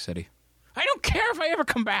Cracker Jacks, Eddie. I don't care if I ever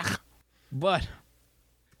come back. But,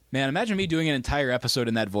 man, imagine me doing an entire episode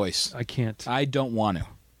in that voice. I can't. I don't want to.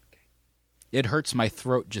 It hurts my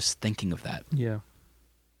throat just thinking of that. Yeah.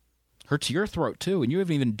 Hurts your throat, too, and you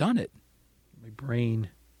haven't even done it. My brain.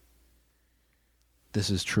 This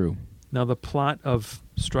is true. Now, the plot of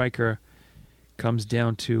Stryker comes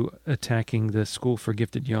down to attacking the school for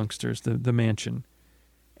gifted youngsters, the mansion.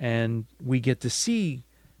 And we get to see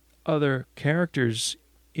other characters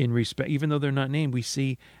in respect, even though they're not named, we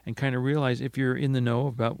see and kind of realize, if you're in the know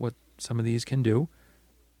about what some of these can do.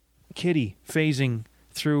 Kitty phasing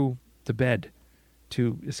through the bed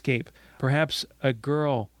to escape. Perhaps a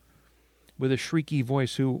girl with a shrieky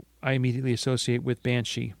voice who I immediately associate with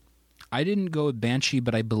Banshee. I didn't go with Banshee,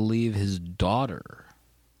 but I believe his daughter.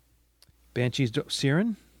 Banshee's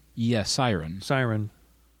Siren? Yeah, Siren. Siren.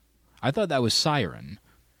 I thought that was Siren,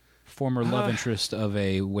 former love interest of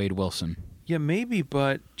a Wade Wilson. Yeah, maybe,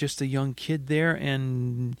 but just a young kid there,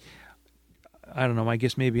 and I don't know. I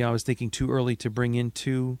guess maybe I was thinking too early to bring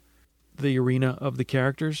into the arena of the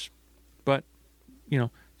characters, but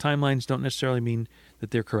timelines don't necessarily mean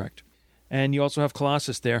that they're correct. And you also have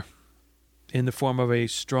Colossus there in the form of a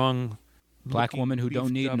strong black woman who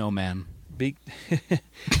don't need no man. Big,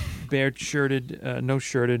 bare-shirted,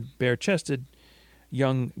 no-shirted, bare-chested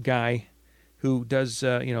young guy who does,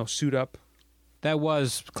 suit up. That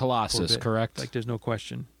was Colossus, correct? Like, there's no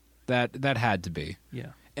question. That had to be.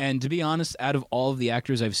 Yeah. And to be honest, out of all of the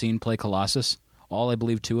actors I've seen play Colossus, all I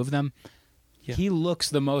believe 2 of them, he looks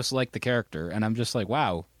the most like the character. And I'm just like,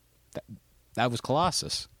 wow, that was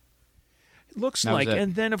Colossus. It looks like.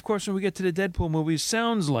 And then, of course, when we get to the Deadpool movies,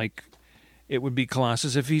 sounds like it would be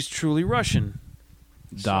Colossus if he's truly Russian.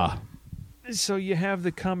 Duh. So you have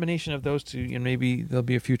the combination of those two, and maybe there'll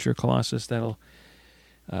be a future Colossus that'll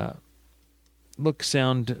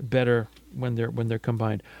sound better when they're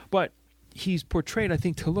combined. But he's portrayed, I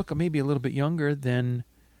think, to look maybe a little bit younger than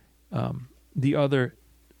the other.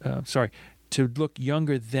 To look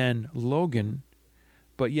younger than Logan,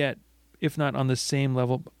 but yet, if not on the same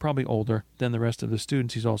level, probably older than the rest of the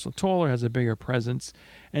students. He's also taller, has a bigger presence,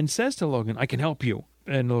 and says to Logan, "I can help you."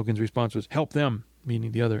 And Logan's response was, "Help them,"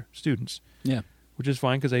 meaning the other students. Yeah, which is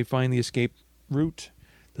fine because they find the escape route,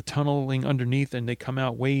 the tunneling underneath, and they come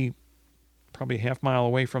out probably a half mile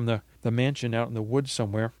away from the mansion out in the woods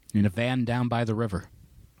somewhere. In a van down by the river.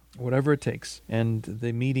 Whatever it takes. And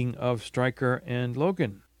the meeting of Stryker and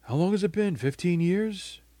Logan. How long has it been? 15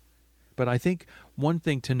 years? But I think one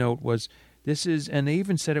thing to note was this is, and they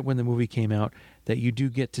even said it when the movie came out, that you do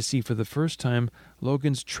get to see for the first time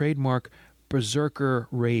Logan's trademark berserker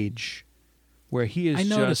rage, where he is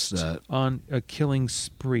just on a killing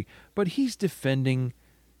spree. But he's defending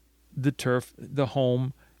the turf, the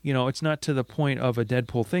home. It's not to the point of a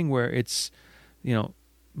Deadpool thing where it's,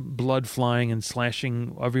 blood flying and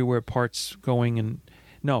slashing everywhere, parts going. And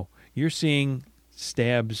no, you're seeing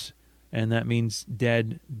stabs, and that means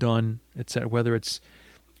dead, done, etc. Whether it's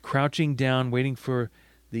crouching down, waiting for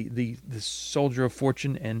the soldier of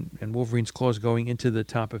fortune and Wolverine's claws going into the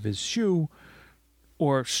top of his shoe,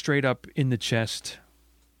 or straight up in the chest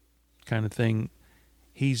kind of thing.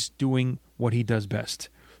 He's doing what he does best.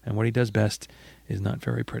 And what he does best is not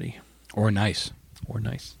very pretty. Or nice.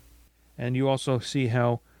 And you also see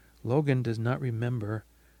how Logan does not remember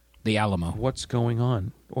the Alamo, what's going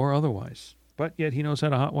on, or otherwise. But yet he knows how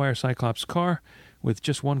to hotwire Cyclops' car with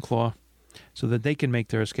just one claw so that they can make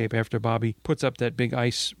their escape after Bobby puts up that big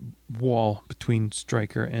ice wall between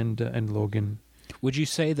Stryker and Logan. Would you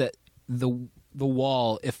say that the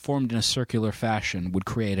wall, if formed in a circular fashion, would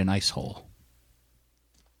create an ice hole?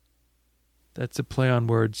 That's a play on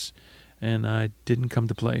words, and I didn't come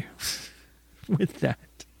to play with that.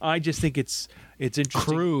 I just think it's interesting.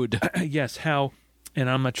 Crude. Yes, how, and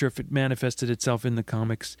I'm not sure if it manifested itself in the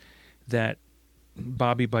comics, that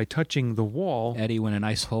Bobby, by touching the wall, Eddie, when an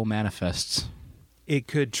ice hole manifests, it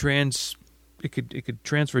could transfer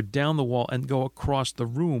down the wall and go across the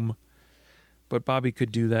room, but Bobby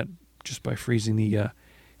could do that just by freezing the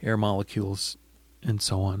air molecules and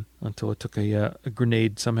so on, until it took a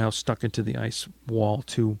grenade somehow stuck into the ice wall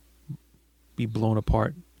to be blown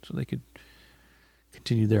apart so they could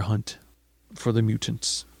continue their hunt for the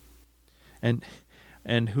mutants. And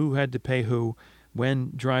who had to pay who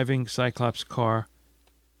when driving Cyclops' car,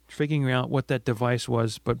 figuring out what that device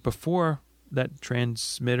was, but before that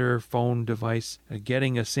transmitter phone device,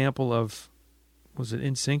 getting a sample of, was it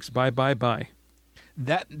InSync's Bye Bye Bye?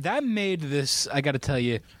 That made this, I got to tell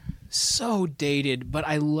you, so dated, but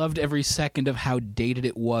I loved every second of how dated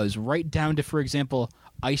it was, right down to, for example,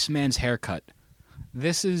 Iceman's haircut.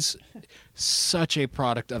 This is such a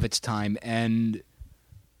product of its time, and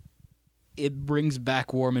it brings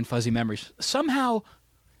back warm and fuzzy memories. Somehow,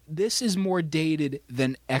 this is more dated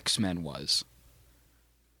than X-Men was.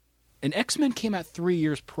 And X-Men came out 3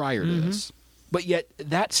 years prior to this, but yet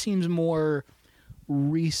that seems more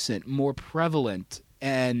recent, more prevalent,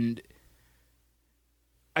 and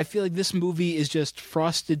I feel like this movie is just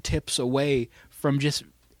frosted tips away from just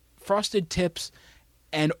frosted tips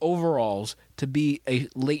and overalls to be a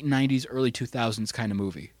late 90s, early 2000s kind of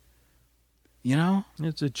movie. You know?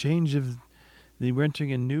 It's a change of, we're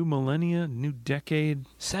entering a new millennia, new decade.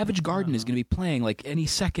 Savage Garden is going to be playing like any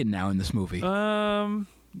second now in this movie.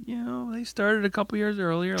 They started a couple years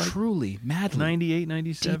earlier. Like truly, madly. 98,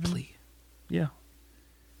 97. Deeply. Yeah.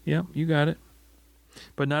 Yeah, you got it.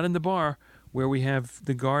 But not in the bar, where we have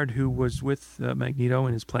the guard who was with Magneto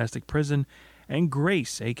in his plastic prison, and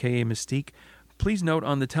Grace, a.k.a. Mystique. Please note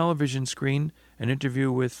on the television screen an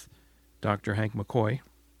interview with Dr. Hank McCoy,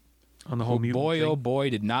 on the whole mutant boy, thing. oh boy,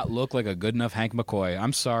 did not look like a good enough Hank McCoy.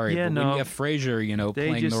 I'm sorry, but when you have Fraser,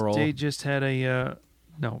 playing the role. They just had a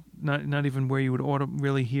no, not even where you would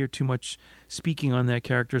really hear too much speaking on that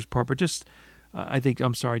character's part, but just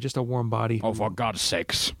just a warm body. Oh, for God's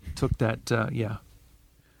sakes! Took that. Yeah,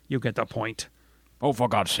 you get the point. Oh, for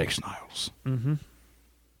God's sakes, Niles. Mm-hmm.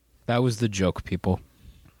 That was the joke, people.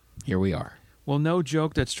 Here we are. Well, no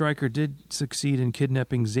joke that Stryker did succeed in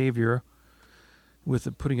kidnapping Xavier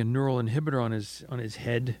with putting a neural inhibitor on his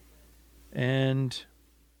head, and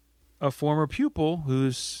a former pupil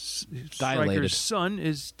who's Stryker's son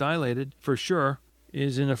is dilated for sure,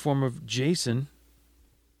 is in the form of Jason,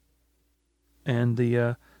 and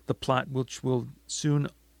the plot which will soon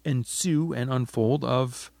ensue and unfold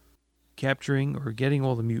of capturing or getting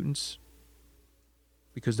all the mutants,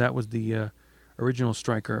 because that was the original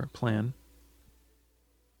Stryker plan,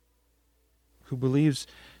 who believes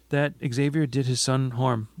that Xavier did his son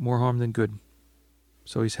more harm than good.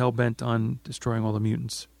 So he's hell-bent on destroying all the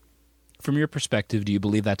mutants. From your perspective, do you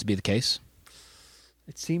believe that to be the case?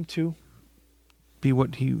 It seemed to be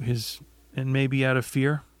what and maybe out of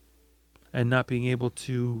fear and not being able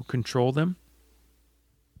to control them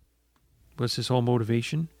was his whole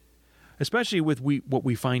motivation. Especially with what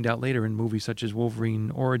we find out later in movies such as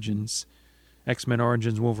Wolverine Origins, X-Men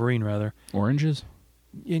Origins Wolverine, rather. Oranges?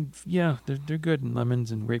 Yeah, they're good, and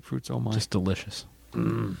lemons and grapefruits, oh my. Just delicious.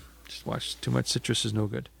 Just watch, too much citrus is no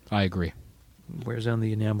good. I agree. Wears down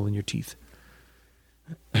the enamel in your teeth.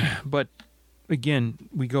 But, again,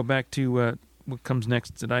 we go back to what comes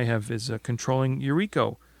next that I have is controlling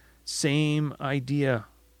Yuriko. Same idea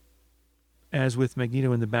as with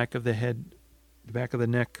Magneto in the back of the head, the back of the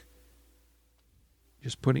neck.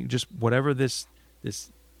 Just whatever this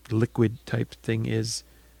liquid type thing is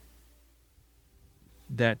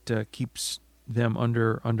that keeps them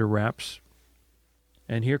under wraps.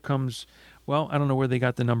 And here comes, well, I don't know where they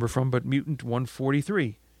got the number from, but Mutant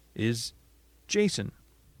 143 is Jason,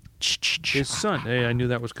 his son. Hey, I knew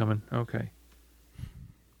that was coming. Okay.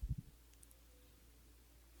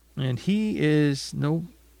 And he is no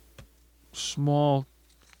small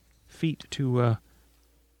feat to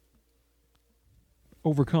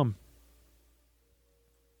overcome,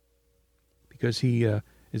 because he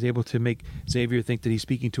is able to make Xavier think that he's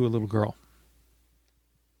speaking to a little girl.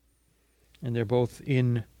 And they're both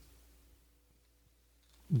in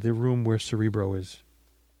the room where Cerebro is.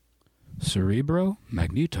 Cerebro,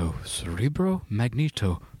 Magneto, Cerebro,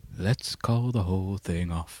 Magneto. Let's call the whole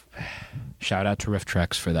thing off. Shout out to Riff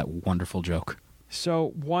Tracks for that wonderful joke.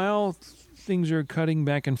 So while things are cutting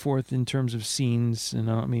back and forth in terms of scenes, and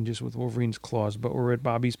I don't mean just with Wolverine's claws, but we're at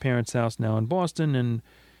Bobby's parents' house now in Boston,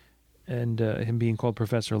 and him being called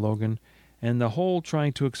Professor Logan, and the whole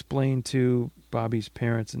trying to explain to Bobby's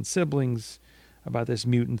parents and siblings about this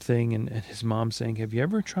mutant thing, and his mom saying, have you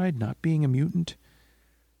ever tried not being a mutant?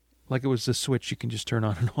 Like it was a switch you can just turn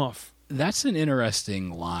on and off. That's an interesting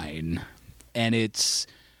line, and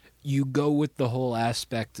you go with the whole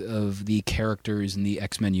aspect of the characters in the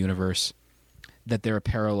X-Men universe, that they're a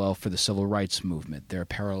parallel for the civil rights movement. They're a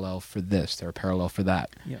parallel for this. They're a parallel for that.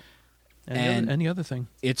 Yeah. And the other thing.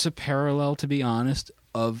 It's a parallel, to be honest,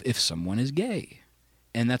 of if someone is gay.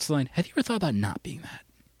 And that's the line, have you ever thought about not being that?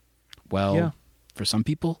 Well, yeah. For some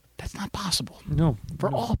people, that's not possible. No. For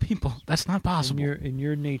all people, that's not possible. In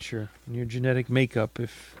your nature, in your genetic makeup,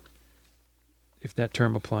 if that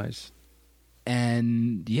term applies.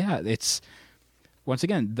 And yeah, it's once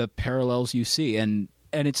again the parallels you see, and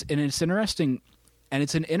it's interesting, and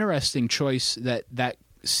it's an interesting choice that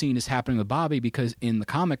scene is happening with Bobby, because in the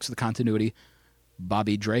comics, the continuity,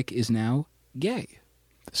 Bobby Drake is now gay.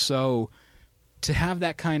 So to have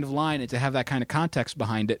that kind of line and to have that kind of context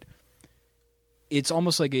behind it, it's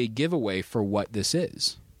almost like a giveaway for what this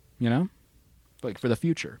is, like for the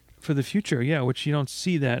future. For the future, yeah, which you don't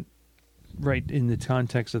see that right in the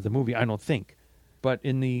context of the movie, I don't think. But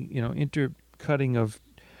in the intercutting of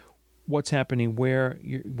what's happening, where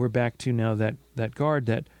we're back to now that guard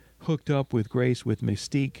that hooked up with Grace with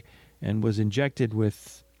Mystique and was injected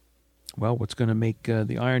with, well, what's going to make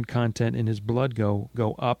the iron content in his blood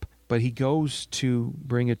go up. But he goes to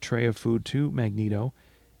bring a tray of food to Magneto,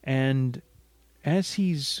 and as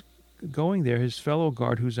he's going there, his fellow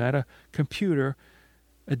guard, who's at a computer,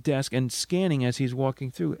 a desk, and scanning as he's walking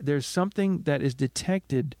through, there's something that is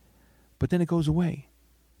detected, but then it goes away.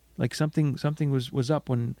 Like something was up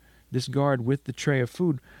when this guard with the tray of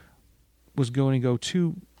food was going to go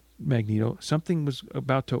to Magneto. Something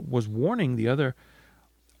was warning the other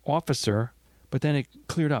officer, but then it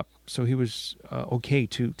cleared up, so he was okay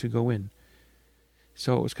to go in.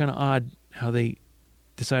 So it was kind of odd how they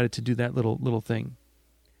decided to do that little thing.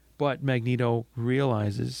 But Magneto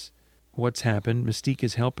realizes what's happened. Mystique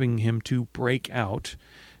is helping him to break out.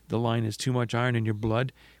 The line is too much iron in your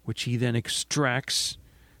blood, which he then extracts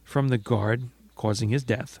from the guard, causing his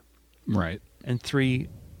death. Right. And 3,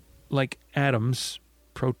 like atoms,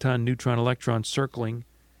 proton, neutron, electron, circling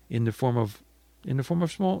in the form of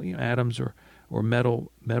small atoms or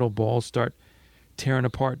metal balls, start tearing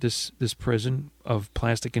apart this prison of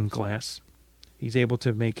plastic and glass. He's able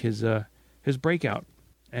to make his breakout,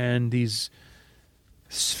 and these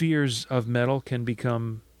spheres of metal can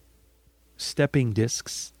become stepping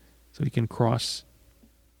discs, so he can cross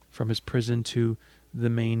from his prison to the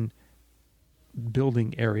main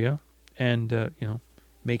building area and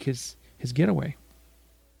make his getaway.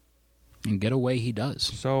 And get away he does.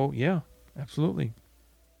 So yeah, absolutely.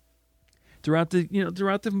 Throughout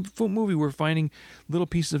the full movie, we're finding little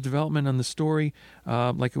pieces of development on the story.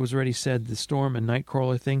 Like it was already said, the Storm and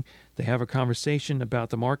Nightcrawler thing. They have a conversation about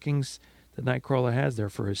the markings that Nightcrawler has. They're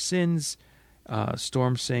for his sins.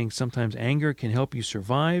 Storm saying sometimes anger can help you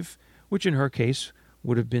survive, which in her case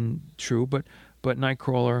would have been true. But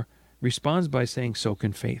Nightcrawler responds by saying, "So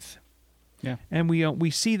can faith." Yeah, and we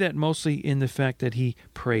see that mostly in the fact that he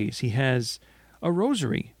prays. He has a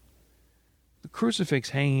rosary, the crucifix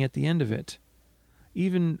hanging at the end of it.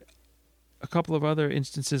 Even a couple of other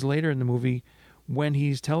instances later in the movie when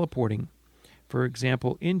he's teleporting, for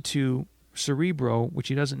example, into Cerebro, which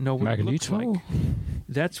he doesn't know what it looks like.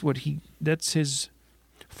 That's his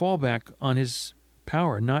fallback on his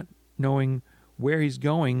power, not knowing where he's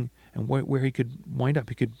going and where he could wind up.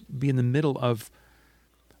 He could be in the middle of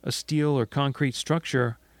a steel or concrete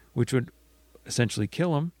structure, which would essentially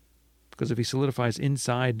kill him, because if he solidifies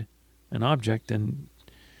inside an object, then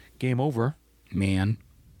game over. Man.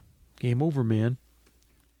 Game over, man.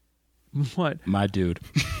 What? My dude.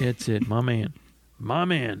 It's it, my man. My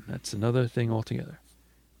man. That's another thing altogether.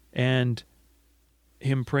 And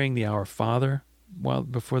him praying the Our Father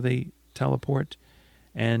before they teleport,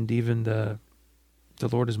 and even the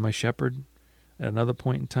Lord is my shepherd at another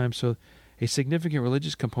point in time. So a significant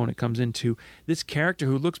religious component comes into this character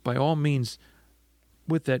who looks by all means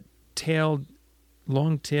with that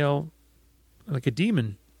long tail, like a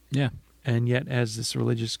demon. Yeah. And yet has this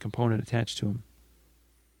religious component attached to him.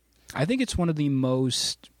 I think it's one of the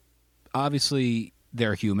most, obviously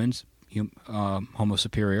they're humans, Homo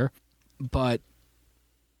superior, but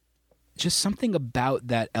just something about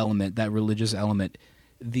that element, that religious element,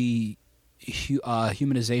 the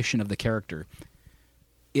humanization of the character,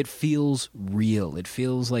 it feels real. It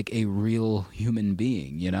feels like a real human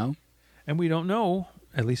being, you know? And we don't know,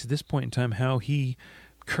 at least at this point in time, how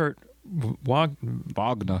Kurt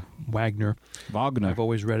Wagner. I've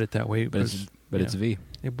always read it that way. But it's V.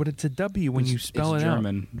 But it's a W when you spell it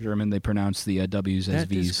German. out. German, they pronounce the W's as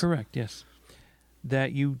V's. That is correct, yes.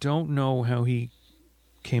 That you don't know how he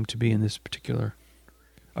came to be in this particular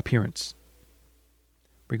appearance,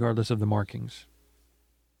 regardless of the markings.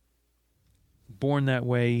 Born that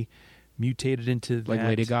way, mutated into like that.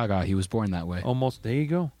 Lady Gaga, he was born that way. Almost, there you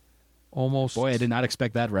go. Almost. Boy, I did not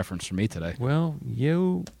expect that reference from me today. Well,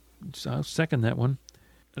 I'll second that one.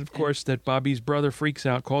 And of course, that Bobby's brother freaks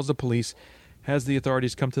out, calls the police, has the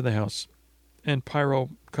authorities come to the house, and Pyro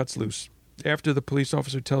cuts loose. After the police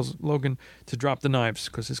officer tells Logan to drop the knives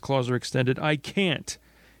because his claws are extended, I can't.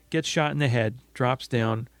 Gets shot in the head, drops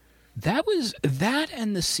down. That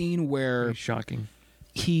and the scene where Very shocking.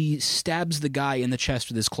 He stabs the guy in the chest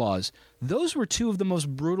with his claws. Those were two of the most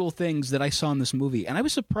brutal things that I saw in this movie, and I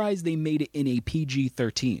was surprised they made it in a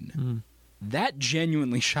PG-13. Mm. That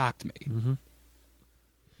genuinely shocked me. Mm-hmm.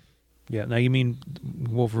 Yeah, now you mean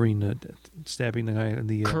Wolverine stabbing the guy in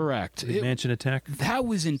the correct the mansion attack? That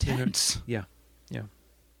was intense. Yeah.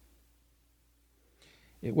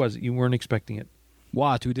 It was. You weren't expecting it.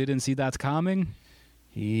 What? Who didn't see that coming?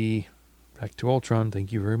 Back to Ultron.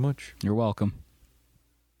 Thank you very much. You're welcome.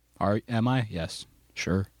 Am I? Yes.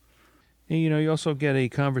 Sure. And, you also get a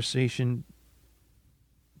conversation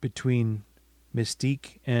between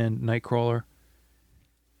Mystique and Nightcrawler.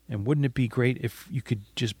 And wouldn't it be great if you could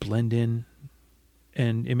just blend in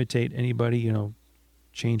and imitate anybody,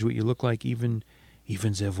 change what you look like, even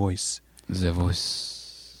their voice. Their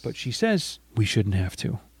voice. But she says we shouldn't have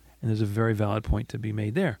to. And there's a very valid point to be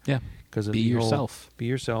made there. Yeah. Because be yourself. Be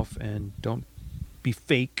yourself and don't be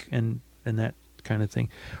fake and that kind of thing.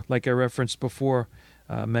 Like I referenced before,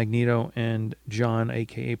 Magneto and John,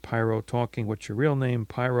 a.k.a. Pyro, talking. What's your real name?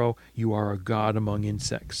 Pyro, you are a god among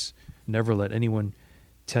insects. Never let anyone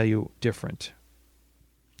tell you different.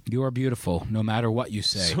 You are beautiful, no matter what you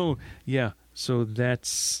say. So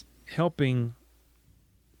that's helping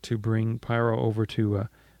to bring Pyro over to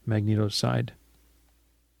Magneto's side.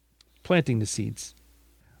 planting the seeds.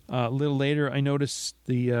 A little later, I noticed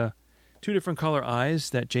the 2 different color eyes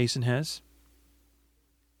that Jason has.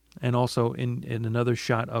 And also in another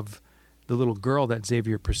shot of the little girl that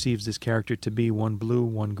Xavier perceives this character to be, one blue,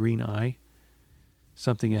 one green eye.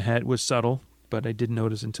 Something ahead was subtle, but I didn't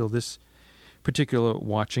notice until this particular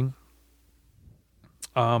watching.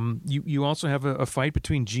 You also have a fight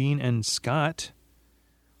between Jean and Scott.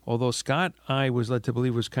 Although Scott, I was led to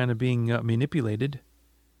believe, was kind of being manipulated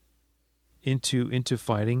into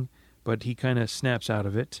fighting, but he kind of snaps out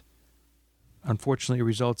of it. Unfortunately, it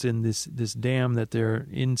results in this dam that they're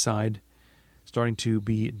inside starting to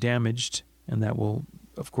be damaged, and that will,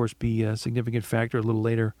 of course, be a significant factor a little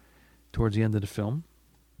later towards the end of the film.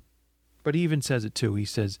 But he even says it too. He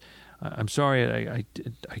says, "I'm sorry, I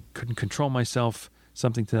couldn't control myself,"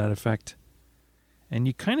 something to that effect. And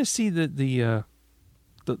you kind of see the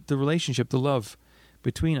relationship, the love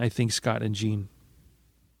between, I think, Scott and Jean.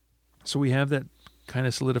 So we have that kind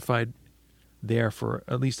of solidified there for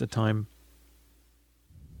at least a time.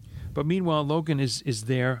 But meanwhile, Logan is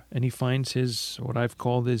there, and he finds his, what I've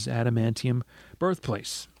called his adamantium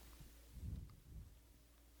birthplace.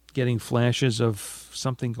 Getting flashes of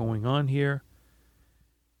something going on here.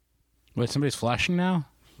 Wait, somebody's flashing now?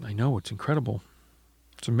 I know, it's incredible.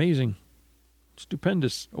 It's amazing.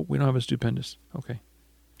 Stupendous. Oh, we don't have a stupendous. Okay.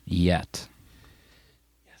 Yet.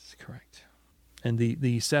 Yes, correct. And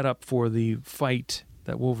the setup for the fight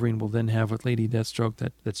that Wolverine will then have with Lady Deathstroke,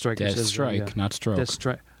 that Stryker says... Deathstrike, not Stroke.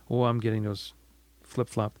 Deathstrike. Oh, I'm getting those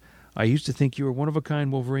flip-flopped. I used to think you were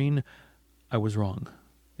one-of-a-kind, Wolverine. I was wrong.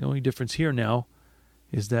 The only difference here now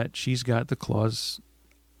is that she's got the claws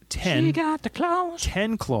 10. She got the claws.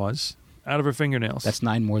 10 claws out of her fingernails. That's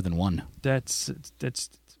 9 more than 1. That's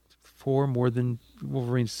 4 more than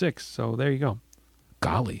Wolverine's 6. So there you go.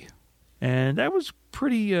 Golly. And that was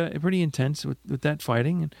pretty intense with that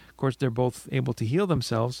fighting. And of course, they're both able to heal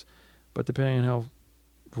themselves, but depending on how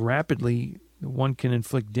rapidly one can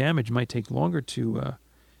inflict damage, might take longer to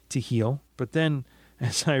heal. But then,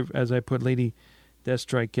 as I put, Lady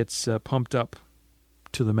Deathstrike gets pumped up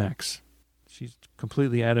to the max. She's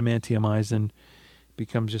completely adamantiumized and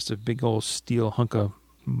becomes just a big old steel hunka.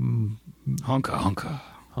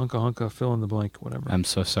 Hunka, fill in the blank, whatever. I'm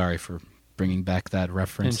so sorry for bringing back that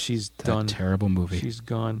reference. And she's that done. Terrible movie. She's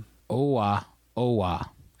gone. Oh,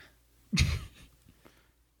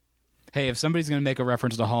 Hey, if somebody's going to make a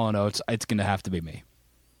reference to Hall & Oates, it's going to have to be me.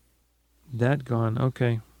 That gone.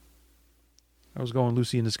 Okay. I was going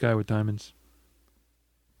Lucy in the Sky with Diamonds.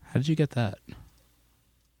 How did you get that?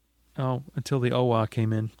 Oh, until the Owa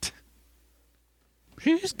came in.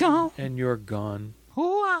 She's gone. And you're gone.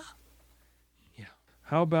 Owa. Yeah.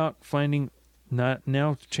 How about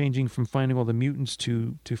now changing from finding all the mutants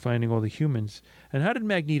to finding all the humans? And how did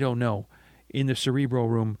Magneto know in the Cerebro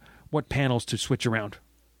room what panels to switch around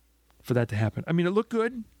for that to happen? I mean, it looked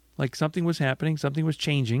good. Like something was happening. Something was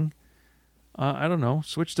changing. I don't know.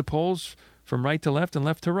 Switch the poles from right to left and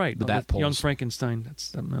left to right. The bat poles. Young Frankenstein. That's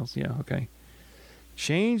something else. Yeah, okay.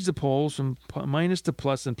 Change the poles from minus to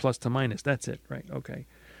plus and plus to minus. That's it, right? Okay.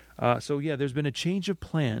 So, yeah, there's been a change of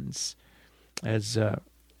plans as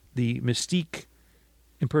the Mystique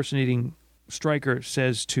impersonating Stryker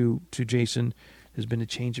says to Jason, there's been a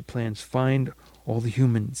change of plans. Find all the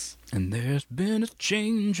humans. And there's been a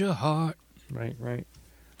change of heart. Right.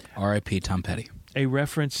 R.I.P. Tom Petty. A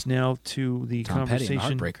reference now to the Tom conversation.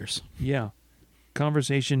 Petty and Heartbreakers. Yeah.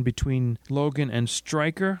 Conversation between Logan and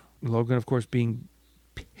Stryker. Logan, of course, being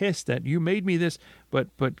pissed that you made me this, but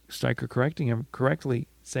Stryker correcting him correctly,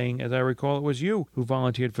 saying, as I recall, it was you who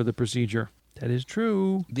volunteered for the procedure. That is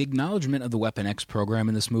true. The acknowledgement of the Weapon X program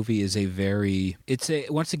in this movie is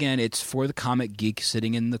once again, it's for the comic geek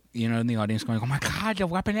sitting in the audience going, oh my God, the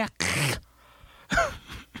Weapon X.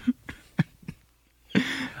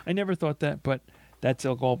 I never thought that, but that's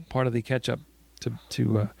all part of the catch-up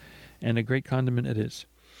to and a great condiment it is.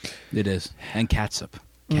 It is. And catsup.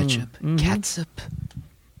 Ketchup. Mm-hmm. Catsup.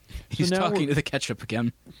 He's talking to the ketchup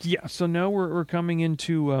again. Yeah, so now we're coming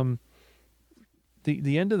into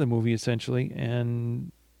the end of the movie, essentially,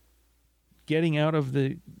 and getting out of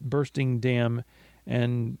the bursting dam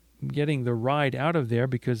and getting the ride out of there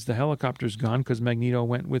because the helicopter's gone because Magneto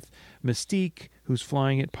went with Mystique, who's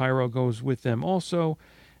flying it. Pyro goes with them also,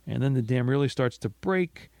 and then the dam really starts to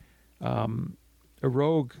break. A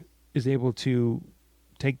Rogue is able to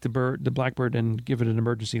take the Blackbird and give it an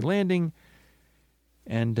emergency landing,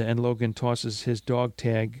 and Logan tosses his dog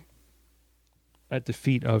tag at the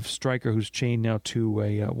feet of Stryker, who's chained now to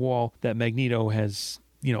a wall that Magneto has,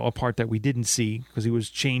 a part that we didn't see because he was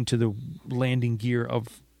chained to the landing gear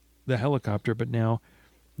of the helicopter, but now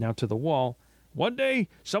to the wall. One day,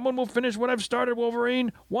 someone will finish what I've started,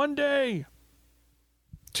 Wolverine. One day.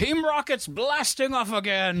 Team Rocket's blasting off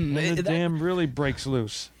again. And the dam really breaks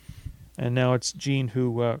loose. And now it's Jean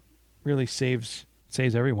who really saves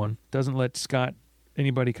everyone. Doesn't let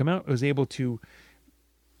anybody come out. Was able to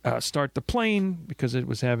start the plane because it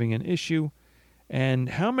was having an issue. And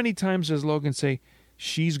how many times does Logan say,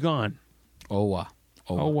 she's gone? Oh,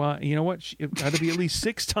 you know what? It got to be at least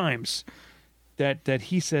 6 times that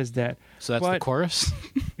he says that. So that's the chorus?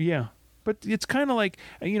 Yeah. But it's kind of like,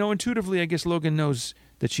 intuitively, I guess Logan knows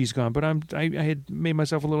that she's gone. But I had made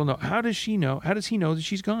myself a little note. How does she know? How does he know that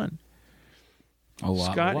she's gone?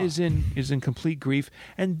 Scott is in complete grief,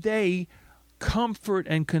 and they comfort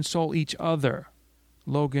and console each other,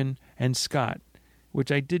 Logan and Scott,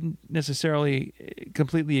 which I didn't necessarily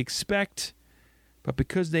completely expect, but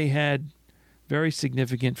because they had very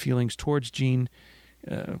significant feelings towards Jean,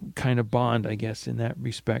 kind of bond, I guess, in that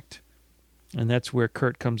respect. And that's where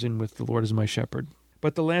Kurt comes in with The Lord is my shepherd.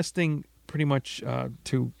 But the last thing, pretty much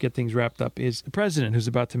to get things wrapped up, is the president who's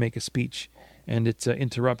about to make a speech, and it's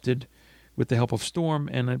interrupted with the help of Storm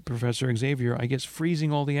and Professor Xavier, I guess,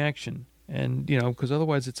 freezing all the action. And, because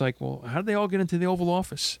otherwise it's like, well, how did they all get into the Oval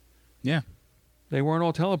Office? Yeah. They weren't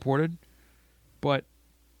all teleported. But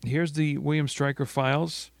here's the William Stryker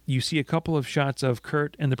files. You see a couple of shots of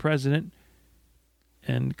Kurt and the president.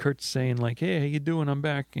 And Kurt's saying, like, hey, how you doing? I'm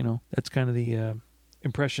back. That's kind of the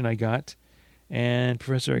impression I got. And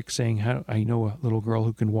Professor X saying, how I know a little girl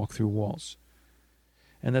who can walk through walls.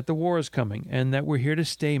 And that the war is coming, and that we're here to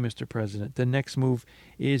stay, Mr. President. The next move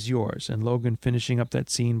is yours. And Logan finishing up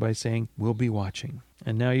that scene by saying, we'll be watching.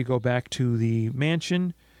 And now you go back to the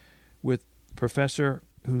mansion with Professor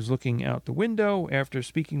who's looking out the window. After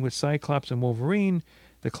speaking with Cyclops and Wolverine,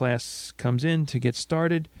 the class comes in to get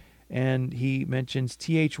started, and he mentions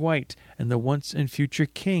T.H. White and the once and future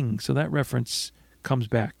king. So that reference comes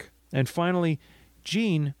back. And finally,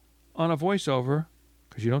 Jean, on a voiceover,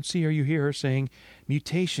 because you don't see her, you hear her saying,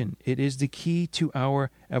 mutation, it is the key to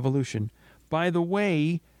our evolution. By the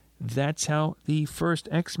way, that's how the first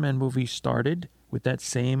X-Men movie started, with that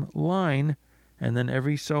same line, and then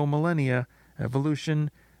every so millennia,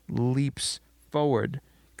 evolution leaps forward.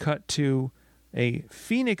 Cut to a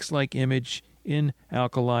phoenix-like image in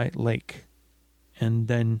Alkali Lake. And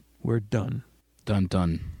then we're done.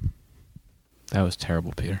 Done. That was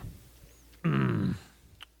terrible, Peter.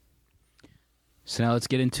 So now let's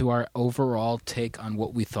get into our overall take on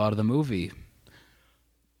what we thought of the movie.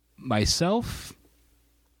 Myself,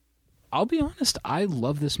 I'll be honest, I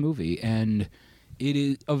love this movie, and it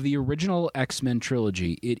is, of the original X-Men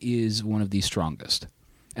trilogy, it is one of the strongest.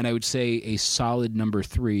 And I would say a solid number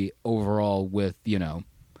 3 overall with, the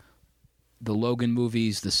Logan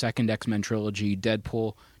movies, the second X-Men trilogy,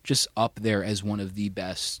 Deadpool, just up there as one of the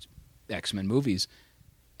best X-Men movies.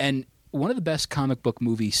 And one of the best comic book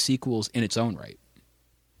movie sequels in its own right.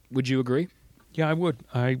 Would you agree? Yeah, I would.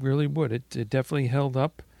 I really would. It definitely held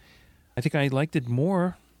up. I think I liked it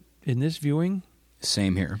more in this viewing.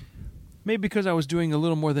 Same here. Maybe because I was doing a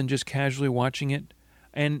little more than just casually watching it.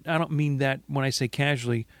 And I don't mean that when I say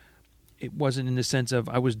casually, it wasn't in the sense of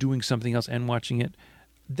I was doing something else and watching it.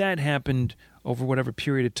 That happened over whatever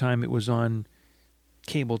period of time it was on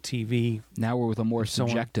cable TV. Now we're with a more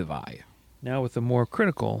subjective eye. Now with a more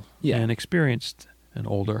critical and experienced and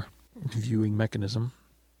older viewing mechanism.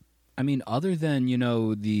 I mean, other than,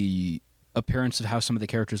 the appearance of how some of the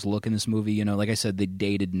characters look in this movie, like I said, the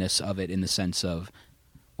datedness of it in the sense of,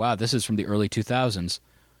 wow, this is from the early 2000s.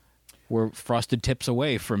 We're frosted tips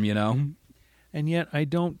away from, And yet I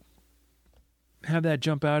don't have that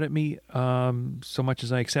jump out at me so much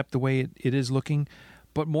as I accept the way it is looking,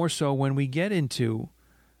 but more so when we get into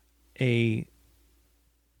a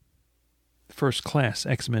first-class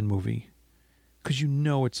X-Men movie, because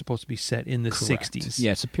it's supposed to be set in the Correct. 60s.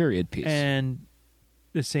 Yeah, it's a period piece. And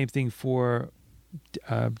the same thing for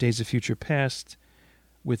Days of Future Past,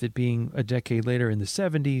 with it being a decade later in the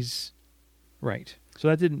 70s. Right. So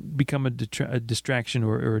that didn't become a distraction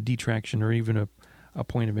or a detraction or even a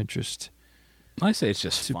point of interest. I say it's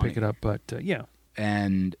just to funny. Pick it up, but yeah.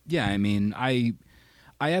 And yeah, I mean, I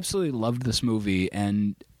absolutely loved this movie,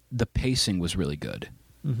 and the pacing was really good.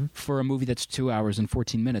 Mm-hmm. For a movie that's 2 hours and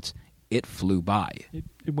 14 minutes, it flew by.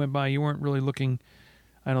 It went by. You weren't really looking,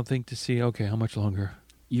 I don't think, to see, okay, how much longer?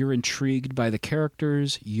 You're intrigued by the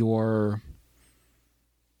characters. You're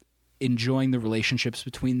enjoying the relationships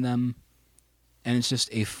between them. And it's just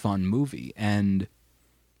a fun movie. And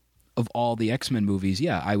of all the X-Men movies,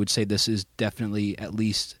 yeah, I would say this is definitely at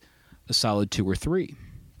least a solid 2 or 3,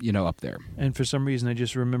 up there. And for some reason, I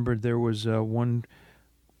just remembered there was one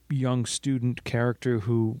young student character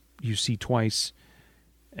who you see twice,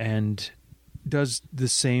 and does the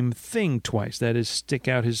same thing twice. That is, stick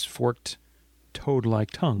out his forked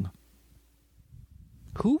toad-like tongue.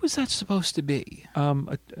 Who was that supposed to be,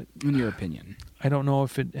 in your opinion? I don't know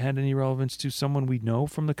if it had any relevance to someone we know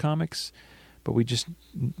from the comics, but we just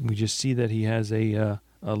see that he has a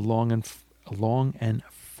long and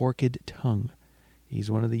forked tongue.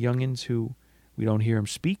 He's one of the youngins who we don't hear him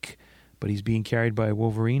speak, but he's being carried by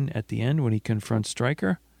Wolverine at the end when he confronts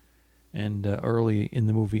Stryker, and early in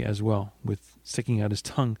the movie as well, with sticking out his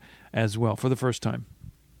tongue as well for the first time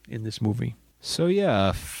in this movie. So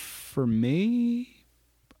yeah, for me,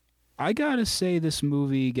 I gotta say this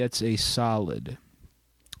movie gets a solid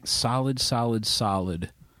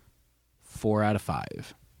 4 out of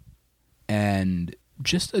 5. And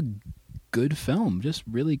just a good film, just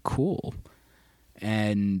really cool.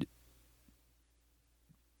 And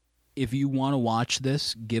if you want to watch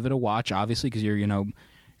this, give it a watch, obviously, because you're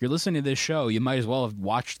listening to this show, you might as well have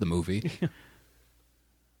watched the movie.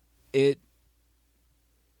 It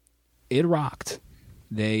rocked.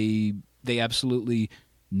 They absolutely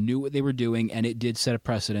knew what they were doing, and it did set a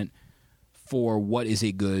precedent for what is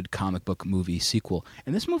a good comic book movie sequel.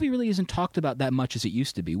 And this movie really isn't talked about that much as it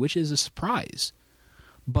used to be, which is a surprise.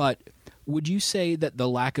 But would you say that the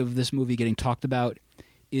lack of this movie getting talked about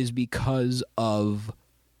is because of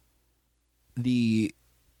the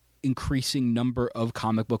increasing number of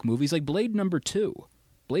comic book movies? Like Blade number 2.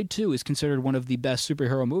 Blade 2 is considered one of the best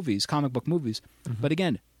superhero movies, comic book movies. Mm-hmm. But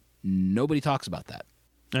again, nobody talks about that.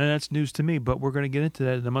 And that's news to me, but we're going to get into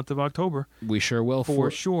that in the month of October. We sure will. For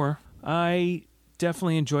sure. I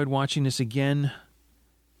definitely enjoyed watching this again,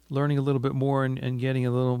 learning a little bit more and getting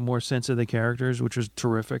a little more sense of the characters, which was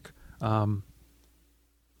terrific. I'd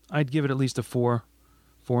give it at least a 4.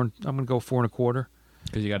 I'm going to go 4.25.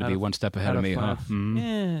 Because you got to be one step ahead of me, huh? Mm-hmm.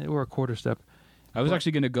 Yeah, or a quarter step. I was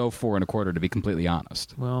actually going to go 4.25, to be completely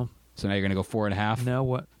honest. Well, so now you're going to go 4.5. Now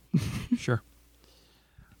what? Sure.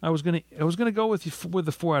 I was gonna go with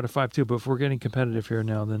the 4 out of 5 too, but if we're getting competitive here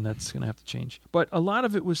now, then that's gonna have to change. But a lot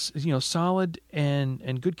of it was solid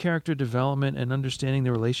and good character development and understanding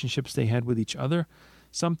the relationships they had with each other.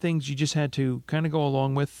 Some things you just had to kind of go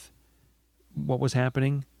along with what was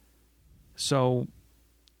happening. So,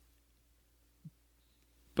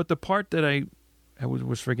 but the part that I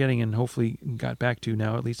was forgetting and hopefully got back to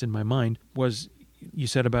now, at least in my mind, was you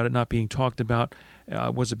said about it not being talked about.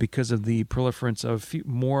 Was it because of the proliferance of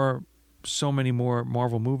so many more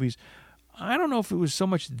Marvel movies? I don't know if it was so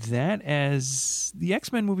much that as the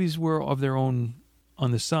X-Men movies were of their own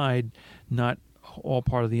on the side, not all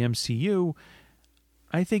part of the MCU.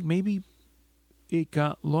 I think maybe it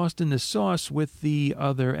got lost in the sauce with the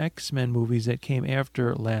other X-Men movies that came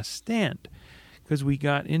after Last Stand, because we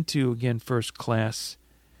got into, again, First Class,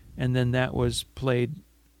 and then that was played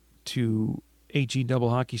to HE double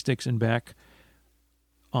hockey sticks and back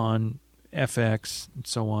on FX and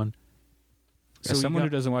so on. So as someone who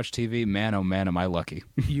doesn't watch TV, man, oh man, am I lucky.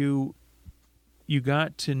 you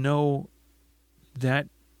got to know that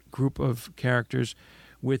group of characters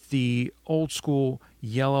with the old school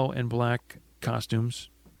yellow and black costumes,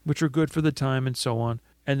 which are good for the time and so on,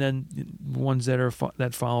 and then ones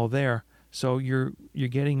that follow there. So you're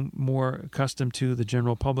getting more accustomed to the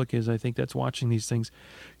general public, I think that's watching these things,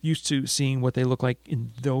 used to seeing what they look like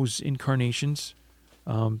in those incarnations.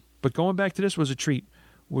 But going back to this was a treat.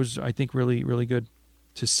 Was, I think, really, really good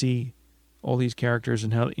to see all these characters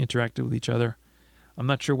and how they interacted with each other. I'm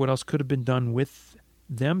not sure what else could have been done with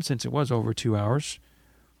them since it was over 2 hours.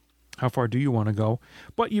 How far do you want to go?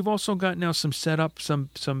 But you've also got now some setup,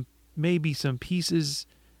 maybe some pieces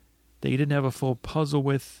that you didn't have a full puzzle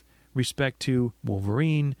with respect to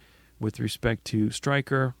Wolverine, with respect to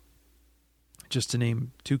Stryker, just to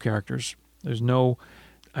name 2 characters. There's no,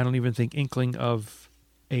 I don't even think, inkling of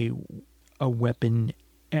a Weapon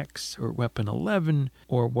X or Weapon 11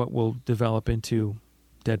 or what will develop into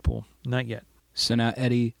Deadpool. Not yet. So now,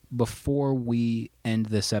 Eddie, before we end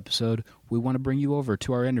this episode, we want to bring you over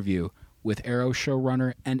to our interview with Arrow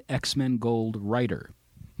showrunner and X-Men Gold writer,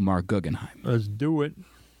 Marc Guggenheim. Let's do it.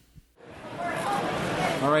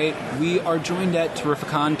 All right, we are joined at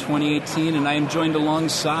Terrificon 2018, and I am joined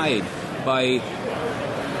alongside by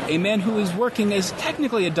a man who is working as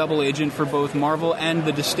technically a double agent for both Marvel and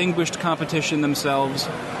the distinguished competition themselves,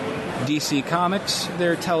 DC Comics,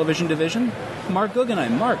 their television division, Marc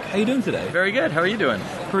Guggenheim. Marc, how you doing today? Very good. How are you doing?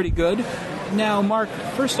 Pretty good. Now, Marc,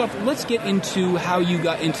 first off, let's get into how you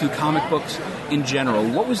got into comic books in general.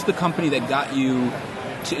 What was the company that got you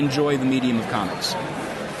to enjoy the medium of comics?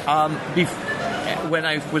 when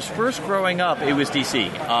I was first growing up, it was DC.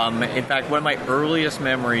 In fact, one of my earliest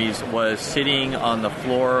memories was sitting on the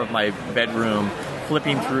floor of my bedroom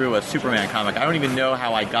flipping through a Superman comic. I don't even know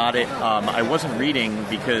how I got it. I wasn't reading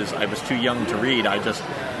because I was too young to read. I just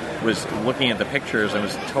was looking at the pictures and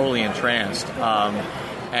was totally entranced.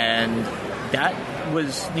 And that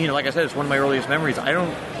was, like I said, it's one of my earliest memories. I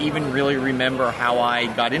don't even really remember how I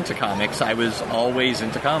got into comics. I was always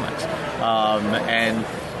into comics. And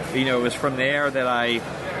it was from there that I,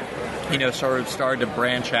 sort of started to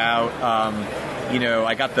branch out.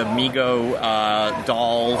 I got the Mego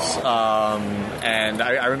dolls, and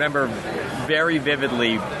I remember very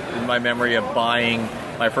vividly my memory of buying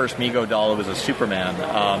my first Mego doll. It was a Superman,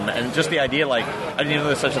 and just the idea, I didn't even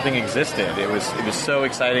know such a thing existed. It was so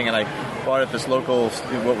exciting, and I bought it at this local,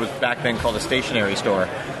 what was back then called a stationery store,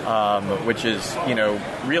 which is,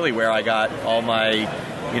 really where I got all my,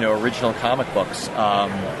 original comic books.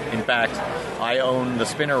 In fact, I own the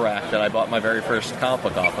spinner rack that I bought my very first comic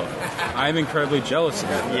book off of. I'm incredibly jealous of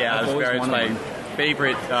that. Yeah, it's my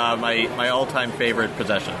favorite, my all-time favorite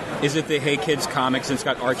possession. Is it the Hey Kids comics and it's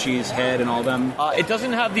got Archie's head and all them? It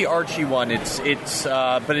doesn't have the Archie one. But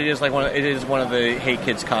it is it is one of the Hey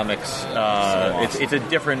Kids comics. So awesome. It's a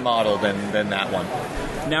different model than that one.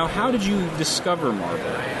 Now, how did you discover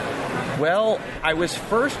Marvel? Well, I was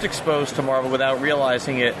first exposed to Marvel without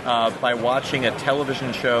realizing it by watching a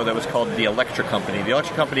television show that was called The Electric Company. The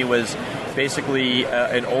Electric Company was basically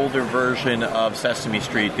an older version of Sesame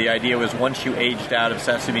Street. The idea was once you aged out of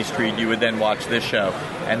Sesame Street, you would then watch this show.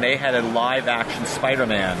 And they had a live-action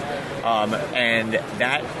Spider-Man. And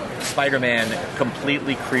that Spider-Man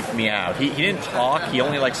completely creeped me out. He didn't talk. He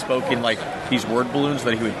only spoke in these word balloons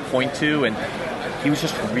that he would point to, and he was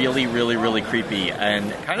just really, really, really creepy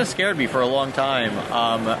and kind of scared me for a long time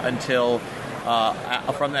until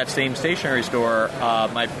from that same stationery store,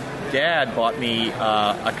 my dad bought me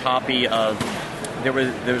a copy of. There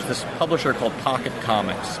was this publisher called Pocket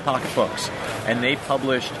Books, and they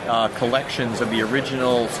published collections of the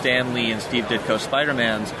original Stan Lee and Steve Ditko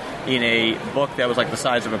Spider-Mans in a book that was the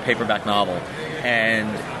size of a paperback novel,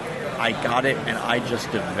 and I got it and I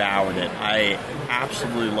just devoured it. I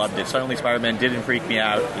absolutely loved it. Suddenly Spider-Man didn't freak me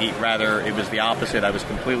out. Rather, it was the opposite. I was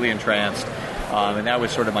completely entranced. And that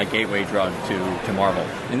was sort of my gateway drug to Marvel.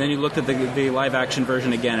 And then you looked at the live-action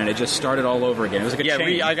version again, and it just started all over again. It was like a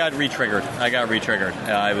chain. I got re-triggered.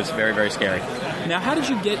 It was very, very scary. Now, how did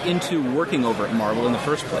you get into working over at Marvel in the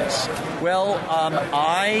first place? Well,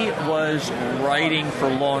 I was writing for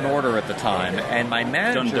Law & Order at the time, and my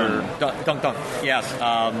manager... Dun. Yes.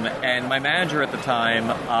 And my manager at the time,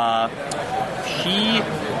 she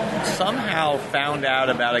somehow found out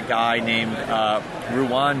about a guy named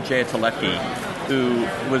Ruwan Jayatalecki, who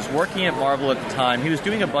was working at Marvel at the time. He was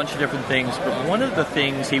doing a bunch of different things, but one of the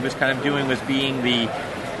things he was kind of doing was being the,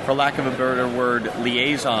 for lack of a better word,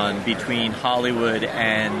 liaison between Hollywood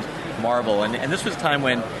and Marvel. And this was a time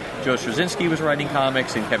when Joe Straczynski was writing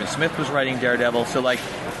comics and Kevin Smith was writing Daredevil. So,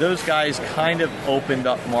 those guys kind of opened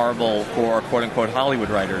up Marvel for quote-unquote Hollywood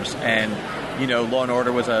writers. And Law &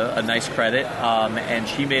 Order was a nice credit, and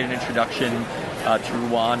she made an introduction to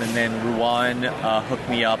Ruwan, and then Ruwan hooked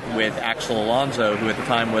me up with Axel Alonso, who at the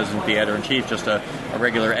time wasn't the editor-in-chief, just a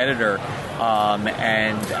regular editor,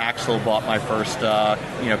 and Axel bought my first,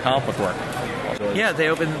 comic book work. Yeah, they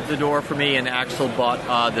opened the door for me, and Axel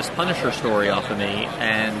bought this Punisher story off of me,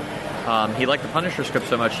 and he liked the Punisher script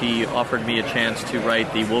so much, he offered me a chance to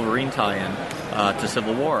write the Wolverine tie-in to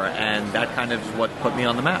Civil War, and that kind of is what put me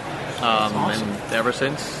on the map. Awesome. And ever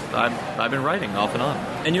since, I've been writing off and on.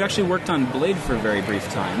 And you actually worked on Blade for a very brief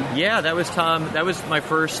time. Yeah, that was Tom. That was my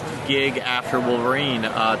first gig after Wolverine.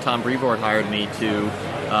 Tom Brevoort hired me to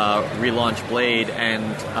relaunch Blade, and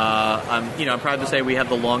I'm proud to say we have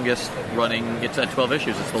the longest running. It's at 12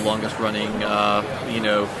 issues. It's the longest running,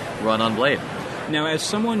 run on Blade. Now, as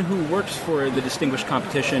someone who works for the Distinguished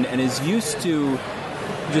Competition and is used to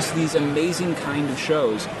just these amazing kind of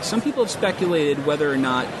shows, some people have speculated whether or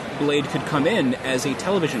not Blade could come in as a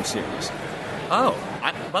television series. Oh,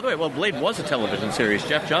 by the way, Blade was a television series.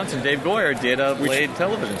 Jeff Johnson, Dave Goyer did a Blade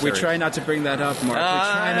television series. We try not to bring that up, Mark. We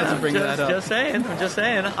try not to bring that up. Just saying.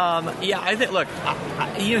 I think, look,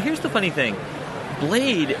 here's the funny thing.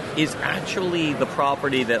 Blade is actually the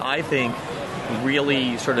property that I think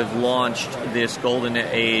really sort of launched this golden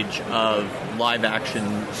age of live-action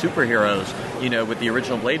superheroes, with the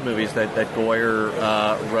original Blade movies that Goyer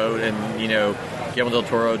wrote, and, Guillermo del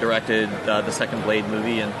Toro directed the second Blade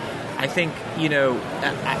movie, and I think,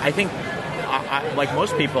 like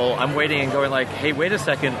most people, I'm waiting and going like, hey, wait a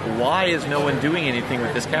second, why is no one doing anything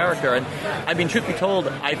with this character? And I mean, truth be told,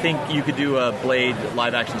 I think you could do a Blade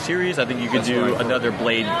live-action series. I think you could do another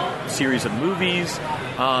Blade series of movies.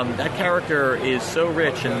 That character is so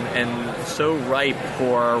rich and so ripe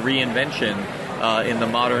for reinvention in the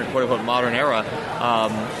modern, quote-unquote, modern era.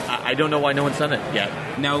 I don't know why no one's done it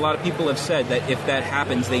yet. Now, a lot of people have said that if that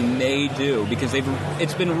happens, they may do, because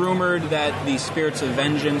it's been rumored that the Spirits of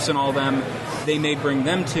Vengeance and all them, they may bring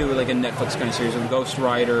them to like a Netflix kind of series of Ghost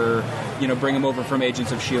Rider, bring them over from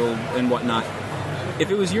Agents of S.H.I.E.L.D. and whatnot. If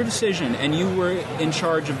it was your decision and you were in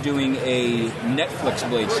charge of doing a Netflix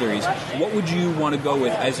Blade series, what would you want to go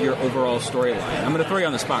with as your overall storyline? I'm going to throw you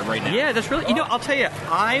on the spot right now. Yeah, that's really... I'll tell you,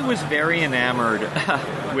 I was very enamored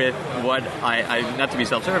with what I not to be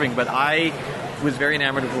self-serving, but I was very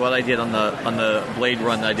enamored with what I did on the Blade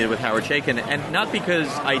run that I did with Howard Chaykin, and not because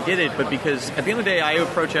I did it, but because at the end of the day, I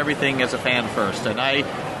approach everything as a fan first, and I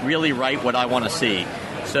really write what I want to see.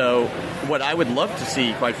 So what I would love to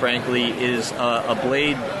see, quite frankly, is a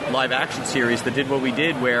Blade live-action series that did what we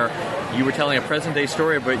did, where you were telling a present-day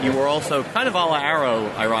story, but you were also, kind of a la Arrow,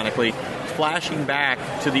 ironically, flashing back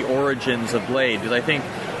to the origins of Blade. Because I think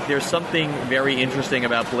there's something very interesting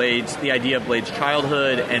about Blade's, the idea of Blade's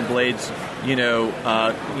childhood and Blade's,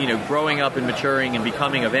 growing up and maturing and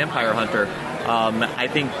becoming a vampire hunter. I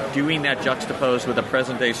think doing that juxtaposed with a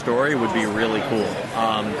present-day story would be really cool.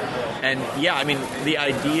 And yeah, I mean, the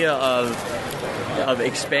idea of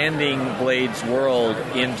expanding Blade's world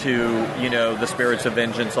into, the Spirits of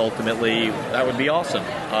Vengeance ultimately, that would be awesome.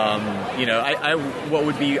 What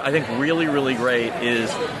would be, I think, really, really great is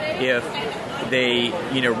if they,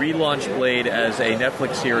 relaunch Blade as a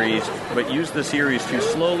Netflix series, but use the series to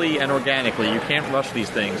slowly and organically, you can't rush these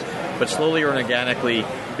things, but slowly or organically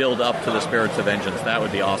build up to the Spirits of Vengeance. That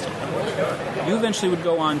would be awesome. You eventually would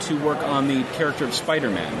go on to work on the character of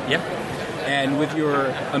Spider-Man. Yeah. And with your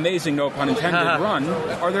amazing, no pun intended, run,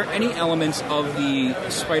 are there any elements of the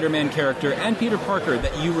Spider-Man character and Peter Parker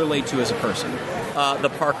that you relate to as a person? The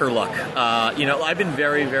Parker luck. I've been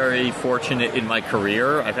very, very fortunate in my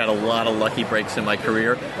career. I've had a lot of lucky breaks in my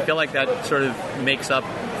career. I feel like that sort of makes up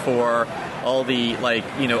for all the,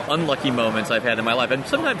 unlucky moments I've had in my life. And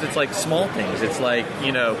sometimes it's like small things. It's like,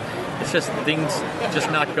 it's just things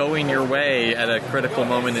just not going your way at a critical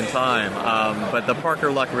moment in time. But the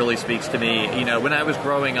Parker luck really speaks to me. When I was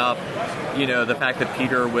growing up, the fact that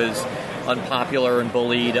Peter was unpopular and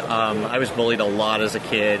bullied. I was bullied a lot as a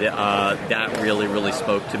kid. That really, really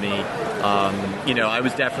spoke to me. I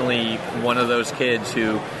was definitely one of those kids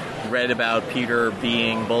who read about Peter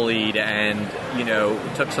being bullied and,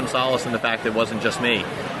 took some solace in the fact that it wasn't just me.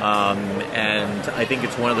 And I think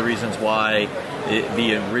it's one of the reasons why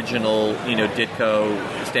the original,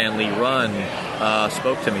 Ditko Stan Lee run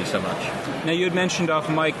spoke to me so much. Now, you had mentioned off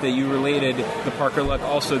mic that you related the Parker luck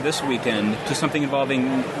also this weekend to something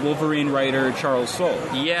involving Wolverine writer Charles Soule.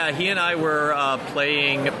 Yeah, he and I were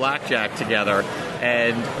playing blackjack together.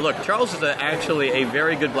 And look, Charles is actually a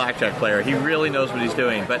very good blackjack player. He really knows what he's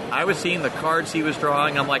doing. But I was seeing the cards he was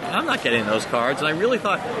drawing. I'm like, I'm not getting those cards. And I really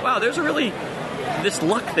thought, wow, this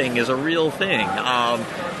luck thing is a real thing.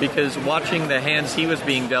 Because watching the hands he was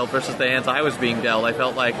being dealt versus the hands I was being dealt, I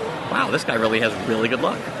felt like, wow, this guy really has really good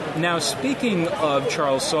luck. Now, speaking of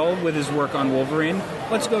Charles Soule with his work on Wolverine,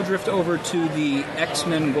 let's go drift over to the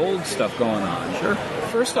X-Men Gold stuff going on. Sure.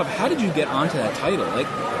 First off, how did you get onto that title?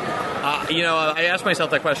 I ask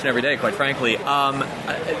myself that question every day, quite frankly.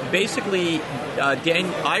 Basically, I did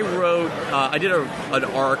an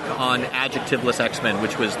arc on Adjectiveless X-Men,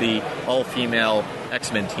 which was the all-female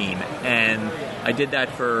X-Men team, and I did that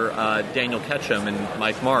for Daniel Ketchum and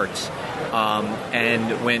Mike Martz.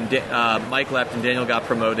 And when Mike left and Daniel got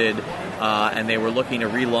promoted, and they were looking to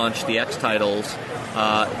relaunch the X titles,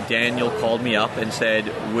 Daniel called me up and said,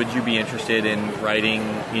 would you be interested in writing,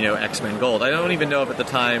 X-Men Gold? I don't even know if at the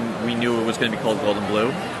time we knew it was going to be called Gold and Blue,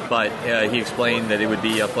 but he explained that it would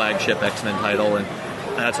be a flagship X-Men title, and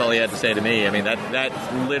that's all he had to say to me. I mean, that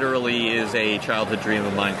literally is a childhood dream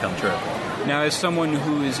of mine come true. Now, as someone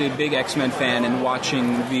who is a big X-Men fan and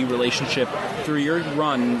watching the relationship through your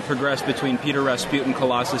run progress between Peter Rasputin,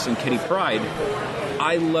 Colossus, and Kitty Pryde,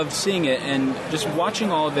 I loved seeing it, and just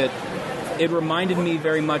watching all of it, it reminded me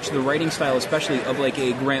very much, the writing style especially, of like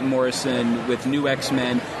a Grant Morrison with New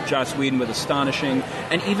X-Men, Joss Whedon with Astonishing,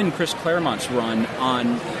 and even Chris Claremont's run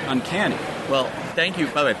on Uncanny. Well, thank you.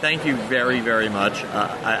 By the way, thank you very, very much.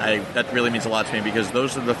 That really means a lot to me, because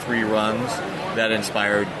those are the three runs that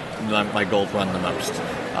inspired my Gold run the most.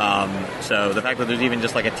 So the fact that there's even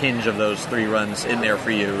just like a tinge of those 3 runs in there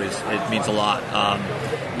for you it means a lot.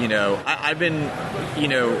 I've been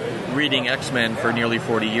reading X-Men for nearly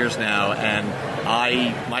 40 years now, and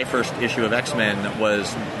my first issue of X-Men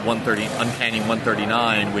was Uncanny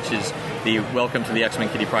 139, which is the Welcome to the X-Men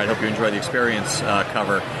Kitty Pryde, hope you enjoy the experience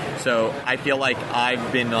cover. So I feel like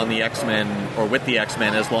I've been on the X-Men, or with the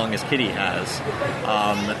X-Men, as long as Kitty has.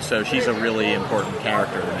 So she's a really important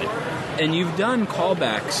character to me. And you've done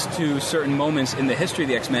callbacks to certain moments in the history of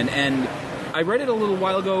the X-Men, and I read it a little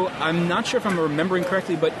while ago. I'm not sure if I'm remembering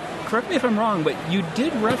correctly, but correct me if I'm wrong, but you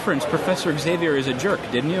did reference Professor Xavier as a jerk,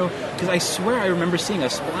 didn't you? Because I swear I remember seeing a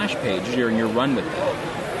splash page during your run with that.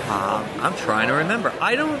 I'm trying to remember.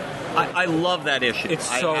 I love that issue. It's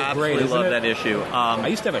so I great, absolutely isn't love it? that issue. I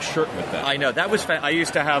used to have a shirt with that. I know. That was I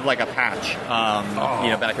used to have like a patch,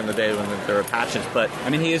 back in the day when there were patches. But I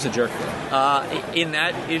mean, he is a jerk, though. In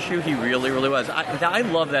that issue, he really, really was. I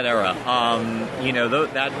love that era.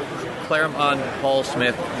 That Claremont Paul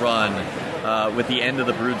Smith run with the end of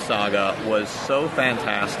the Brood Saga was so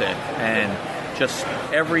fantastic. And just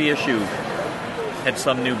every issue had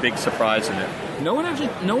some new big surprise in it. No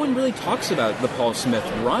one really talks about the Paul Smith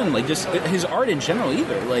run, like just his art in general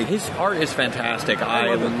either. Like his art is fantastic.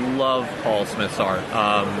 I love Paul Smith's art,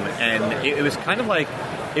 and it was kind of like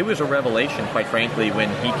it was a revelation, quite frankly, when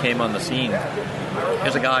he came on the scene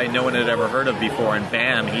as a guy no one had ever heard of before, and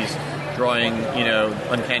bam, he's drawing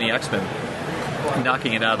Uncanny X-Men,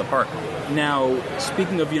 knocking it out of the park. Now,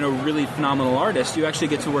 speaking of really phenomenal artists, you actually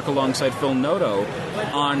get to work alongside Phil Noto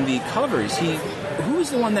on the covers. Who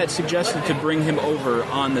was the one that suggested to bring him over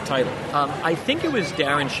on the title? I think it was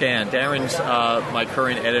Darren Shan. Darren's my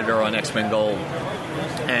current editor on X-Men Gold,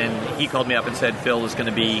 and he called me up and said Phil is going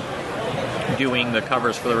to be doing the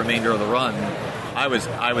covers for the remainder of the run. I was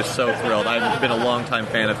so thrilled. I've been a longtime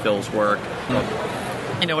fan of Phil's work.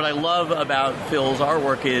 What I love about Phil's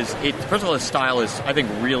artwork is, first of all, his style is, I think,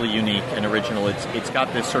 really unique and original. It's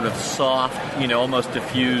got this sort of soft, almost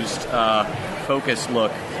diffused focus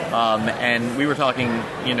look. And we were talking,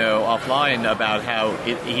 offline about how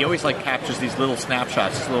he always captures these little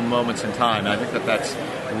snapshots, these little moments in time. And I think that's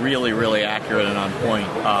really, really accurate and on point.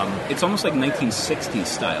 It's almost like 1960s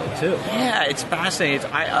style too. Yeah, it's fascinating.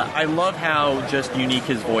 I love how just unique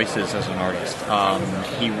his voice is as an artist.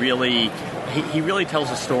 He really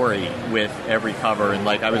tells a story with every cover. And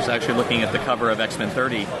I was actually looking at the cover of X-Men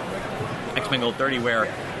Gold 30,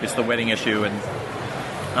 where it's the wedding issue, and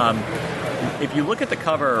if you look at the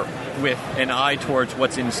cover with an eye towards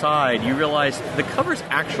what's inside, you realize the cover's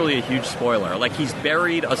actually a huge spoiler. He's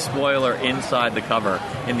buried a spoiler inside the cover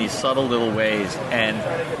in these subtle little ways, and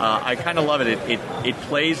I kind of love it. It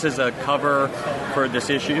plays as a cover for this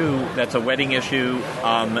issue that's a wedding issue,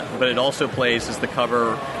 but it also plays as the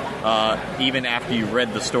cover even after you've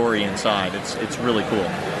read the story inside. It's really cool.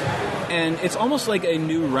 And it's almost like a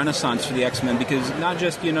new renaissance for the X-Men, because not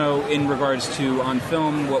just, in regards to on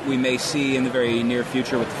film what we may see in the very near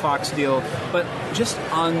future with the Fox deal, but just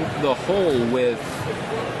on the whole with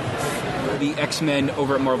the X-Men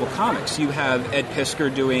over at Marvel Comics. You have Ed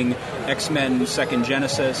Piskor doing X-Men Second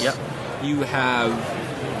Genesis. Yep. You have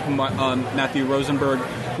Matthew Rosenberg,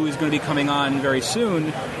 who is going to be coming on very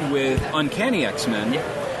soon with Uncanny X-Men.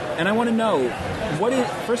 Yep. And I want to know,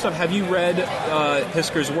 first off, have you read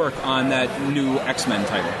Piskor's work on that new X-Men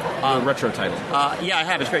title, retro title? Yeah, I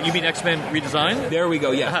have. It's great. You mean X-Men Redesign? There we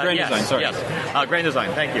go, yes. Grand Design, sorry. Yes, Grand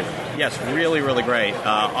Design, thank you. Yes, really, really great.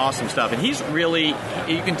 Awesome stuff. And he's really,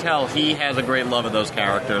 you can tell he has a great love of those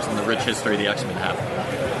characters and the rich history the X-Men have.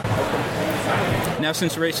 Now,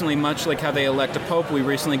 since recently, much like how they elect a pope, we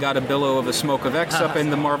recently got a billow of a smoke of X up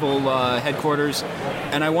in the Marvel headquarters.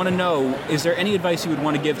 And I want to know, is there any advice you would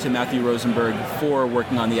want to give to Matthew Rosenberg for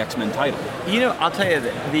working on the X-Men title? I'll tell you,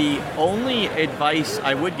 the only advice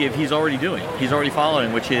I would give, he's already doing. He's already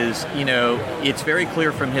following, which is, it's very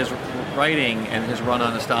clear from his writing and his run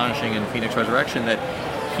on Astonishing and Phoenix Resurrection that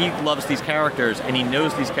he loves these characters and he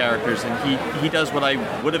knows these characters, and he does what I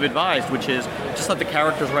would have advised, which is just let the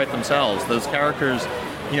characters write themselves. Those characters,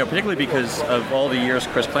 particularly because of all the years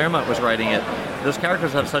Chris Claremont was writing it, those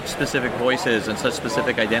characters have such specific voices and such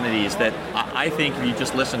specific identities that I think if you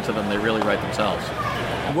just listen to them, they really write themselves.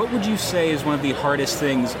 What would you say is one of the hardest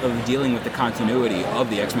things of dealing with the continuity of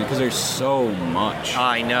the X-Men? Because there's so much.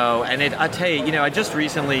 I know. And I tell you, I just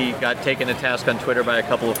recently got taken to task on Twitter by a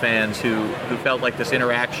couple of fans who felt like this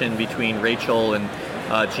interaction between Rachel and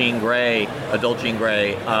Jean Grey, adult Jean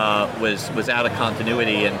Grey, was out of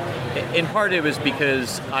continuity. And in part it was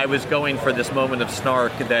because I was going for this moment of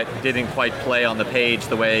snark that didn't quite play on the page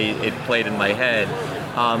the way it played in my head.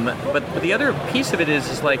 But the other piece of it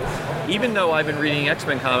is like, even though I've been reading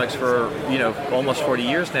X-Men comics for almost 40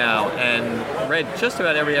 years now and read just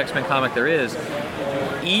about every X-Men comic there is,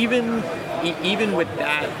 even with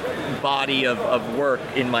that body of work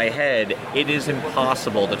in my head, it is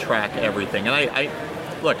impossible to track everything. And I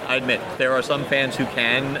admit there are some fans who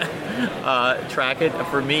can track it.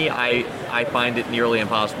 For me, I find it nearly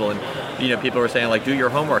impossible. And people are saying like, do your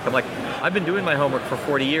homework. I'm like, I've been doing my homework for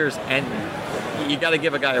 40 years, and you got to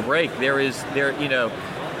give a guy a break. There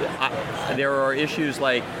are issues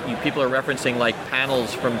like people are referencing like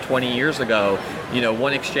panels from 20 years ago.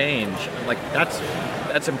 One exchange. I'm like,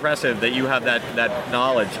 that's impressive that you have that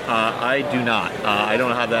knowledge. I do not. I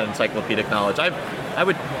don't have that encyclopedic knowledge. I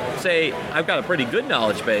would say I've got a pretty good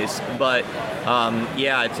knowledge base, but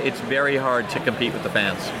it's very hard to compete with the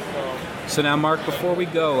fans. So now, Mark, before we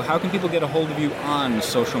go, how can people get a hold of you on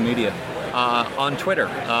social media? On Twitter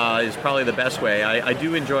is probably the best way. I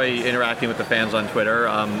do enjoy interacting with the fans on Twitter.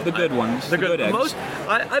 The good ones. The good eggs.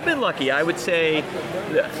 I've been lucky. I would say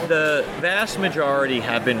the vast majority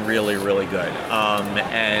have been really, really good.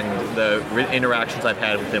 And the interactions I've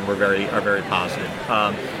had with them are very positive.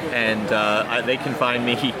 They can find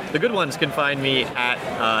me. The good ones can find me at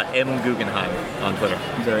M Guggenheim on Twitter.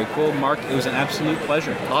 Very cool, Mark. It was an absolute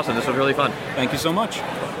pleasure. Awesome. This was really fun. Thank you so much.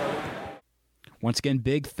 Once again,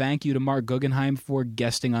 big thank you to Marc Guggenheim for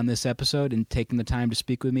guesting on this episode and taking the time to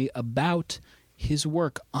speak with me about his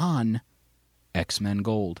work on X-Men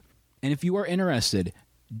Gold. And if you are interested,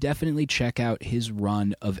 definitely check out his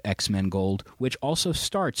run of X-Men Gold, which also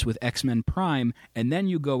starts with X-Men Prime, and then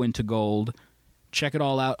you go into Gold. Check it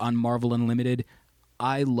all out on Marvel Unlimited.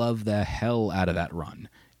 I love the hell out of that run.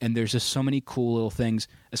 And there's just so many cool little things,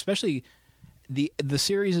 especially... The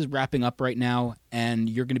series is wrapping up right now, and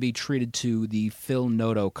you're going to be treated to the Phil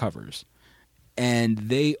Noto covers. And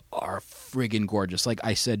they are friggin' gorgeous, like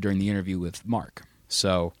I said during the interview with Mark.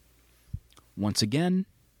 So, once again,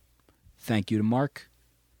 thank you to Mark.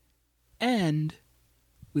 And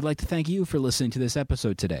we'd like to thank you for listening to this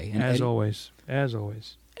episode today. And As always.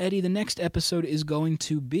 Eddie, the next episode is going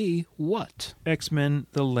to be what? X-Men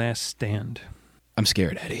The Last Stand. I'm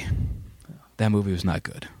scared, Eddie. That movie was not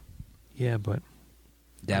good. Yeah, but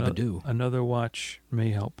Dabadoo. Another watch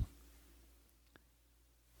may help.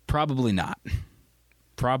 Probably not.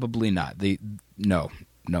 No.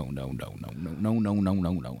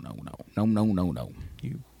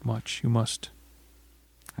 You must.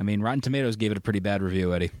 I mean, Rotten Tomatoes gave it a pretty bad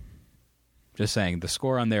review, Eddie. Just saying, the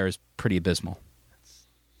score on there is pretty abysmal.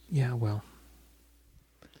 Yeah, well,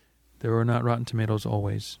 there are not Rotten Tomatoes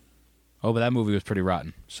always. Oh, but that movie was pretty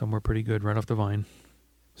rotten. Some were pretty good right off the vine.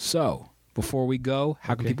 So, before we go,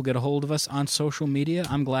 how can people get a hold of us on social media?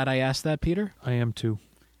 I'm glad I asked that, Peter. I am too.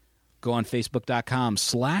 Go on Facebook.com/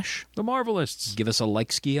 The Marvelists. Give us a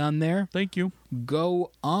like ski on there. Thank you.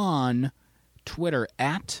 Go on Twitter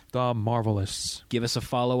at The Marvelists. Give us a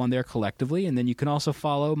follow on there collectively, and then you can also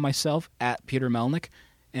follow myself at Peter Melnick,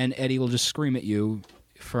 and Eddie will just scream at you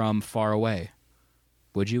from far away.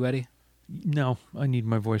 Would you, Eddie? No, I need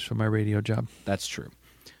my voice for my radio job. That's true.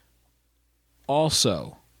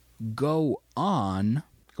 Also, go on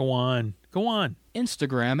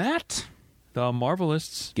Instagram at The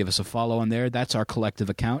Marvelists. Give us a follow on there. That's our collective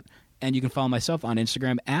account. And you can follow myself on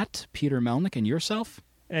Instagram at Peter Melnick, and yourself?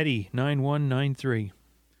 Eddie9193.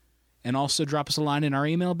 And also drop us a line in our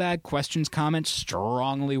email bag. Questions, comments,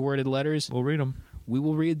 strongly worded letters. We'll read them. We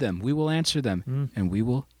will read them. We will answer them. And we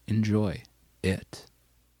will enjoy it.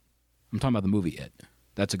 I'm talking about the movie It.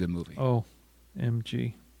 That's a good movie. Oh,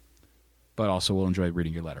 MG. But also we'll enjoy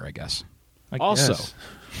reading your letter, I guess. I also, guess.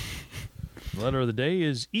 The letter of the day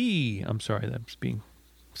is E. I'm sorry, that's being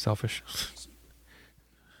selfish.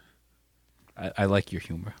 I like your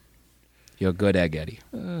humor. You're a good egg, Eddie.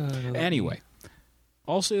 Anyway,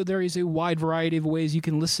 also there is a wide variety of ways you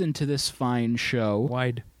can listen to this fine show.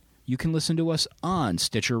 Wide. You can listen to us on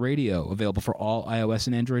Stitcher Radio, available for all iOS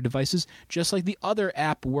and Android devices, just like the other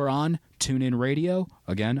app we're on, TuneIn Radio,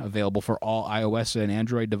 again, available for all iOS and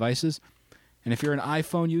Android devices. And if you're an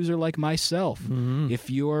iPhone user like myself,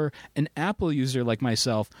 if you're an Apple user like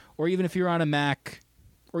myself, or even if you're on a Mac,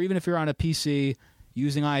 or even if you're on a PC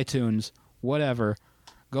using iTunes, whatever,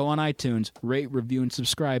 go on iTunes, rate, review, and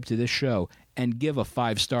subscribe to this show, and give a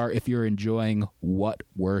 5-star if you're enjoying what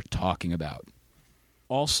we're talking about.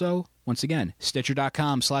 Also, once again,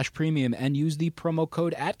 Stitcher.com/premium, and use the promo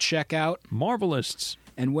code at checkout. Marvelists.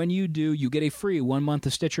 And when you do, you get a free 1 month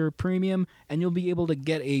of Stitcher Premium, and you'll be able to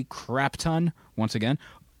get a crap ton, once again,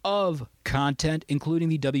 of content, including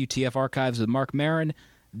the WTF archives with Marc Maron,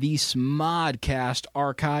 the Smodcast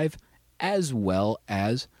archive, as well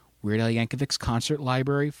as Weird Al Yankovic's concert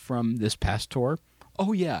library from this past tour.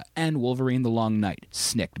 Oh, yeah, and Wolverine the Long Night.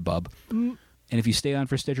 Snicked, bub. And if you stay on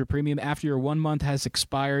for Stitcher Premium after your 1 month has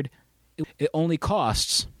expired, it only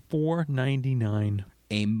costs $4.99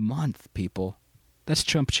 a month, people. That's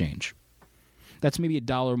chump change. That's maybe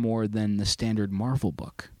 $1 more than the standard Marvel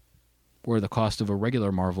book or the cost of a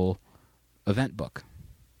regular Marvel event book.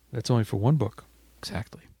 That's only for one book.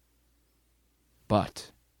 Exactly.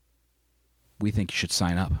 But we think you should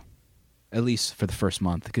sign up, at least for the first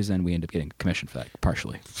month, because then we end up getting commission for that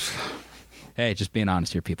partially. Hey, just being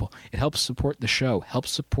honest here, people. It helps support the show,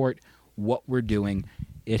 helps support what we're doing.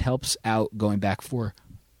 It helps out going back for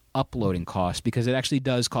uploading costs, because it actually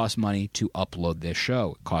does cost money to upload this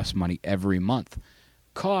show. It costs money every month.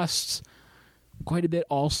 Costs quite a bit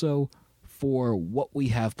also for what we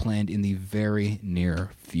have planned in the very near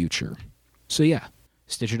future. So yeah,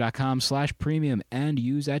 Stitcher.com/premium and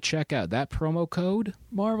use at checkout that promo code.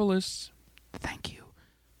 Marvelous. Thank you.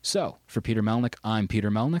 So, for Peter Melnick, I'm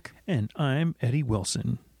Peter Melnick. And I'm Eddie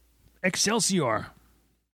Wilson. Excelsior!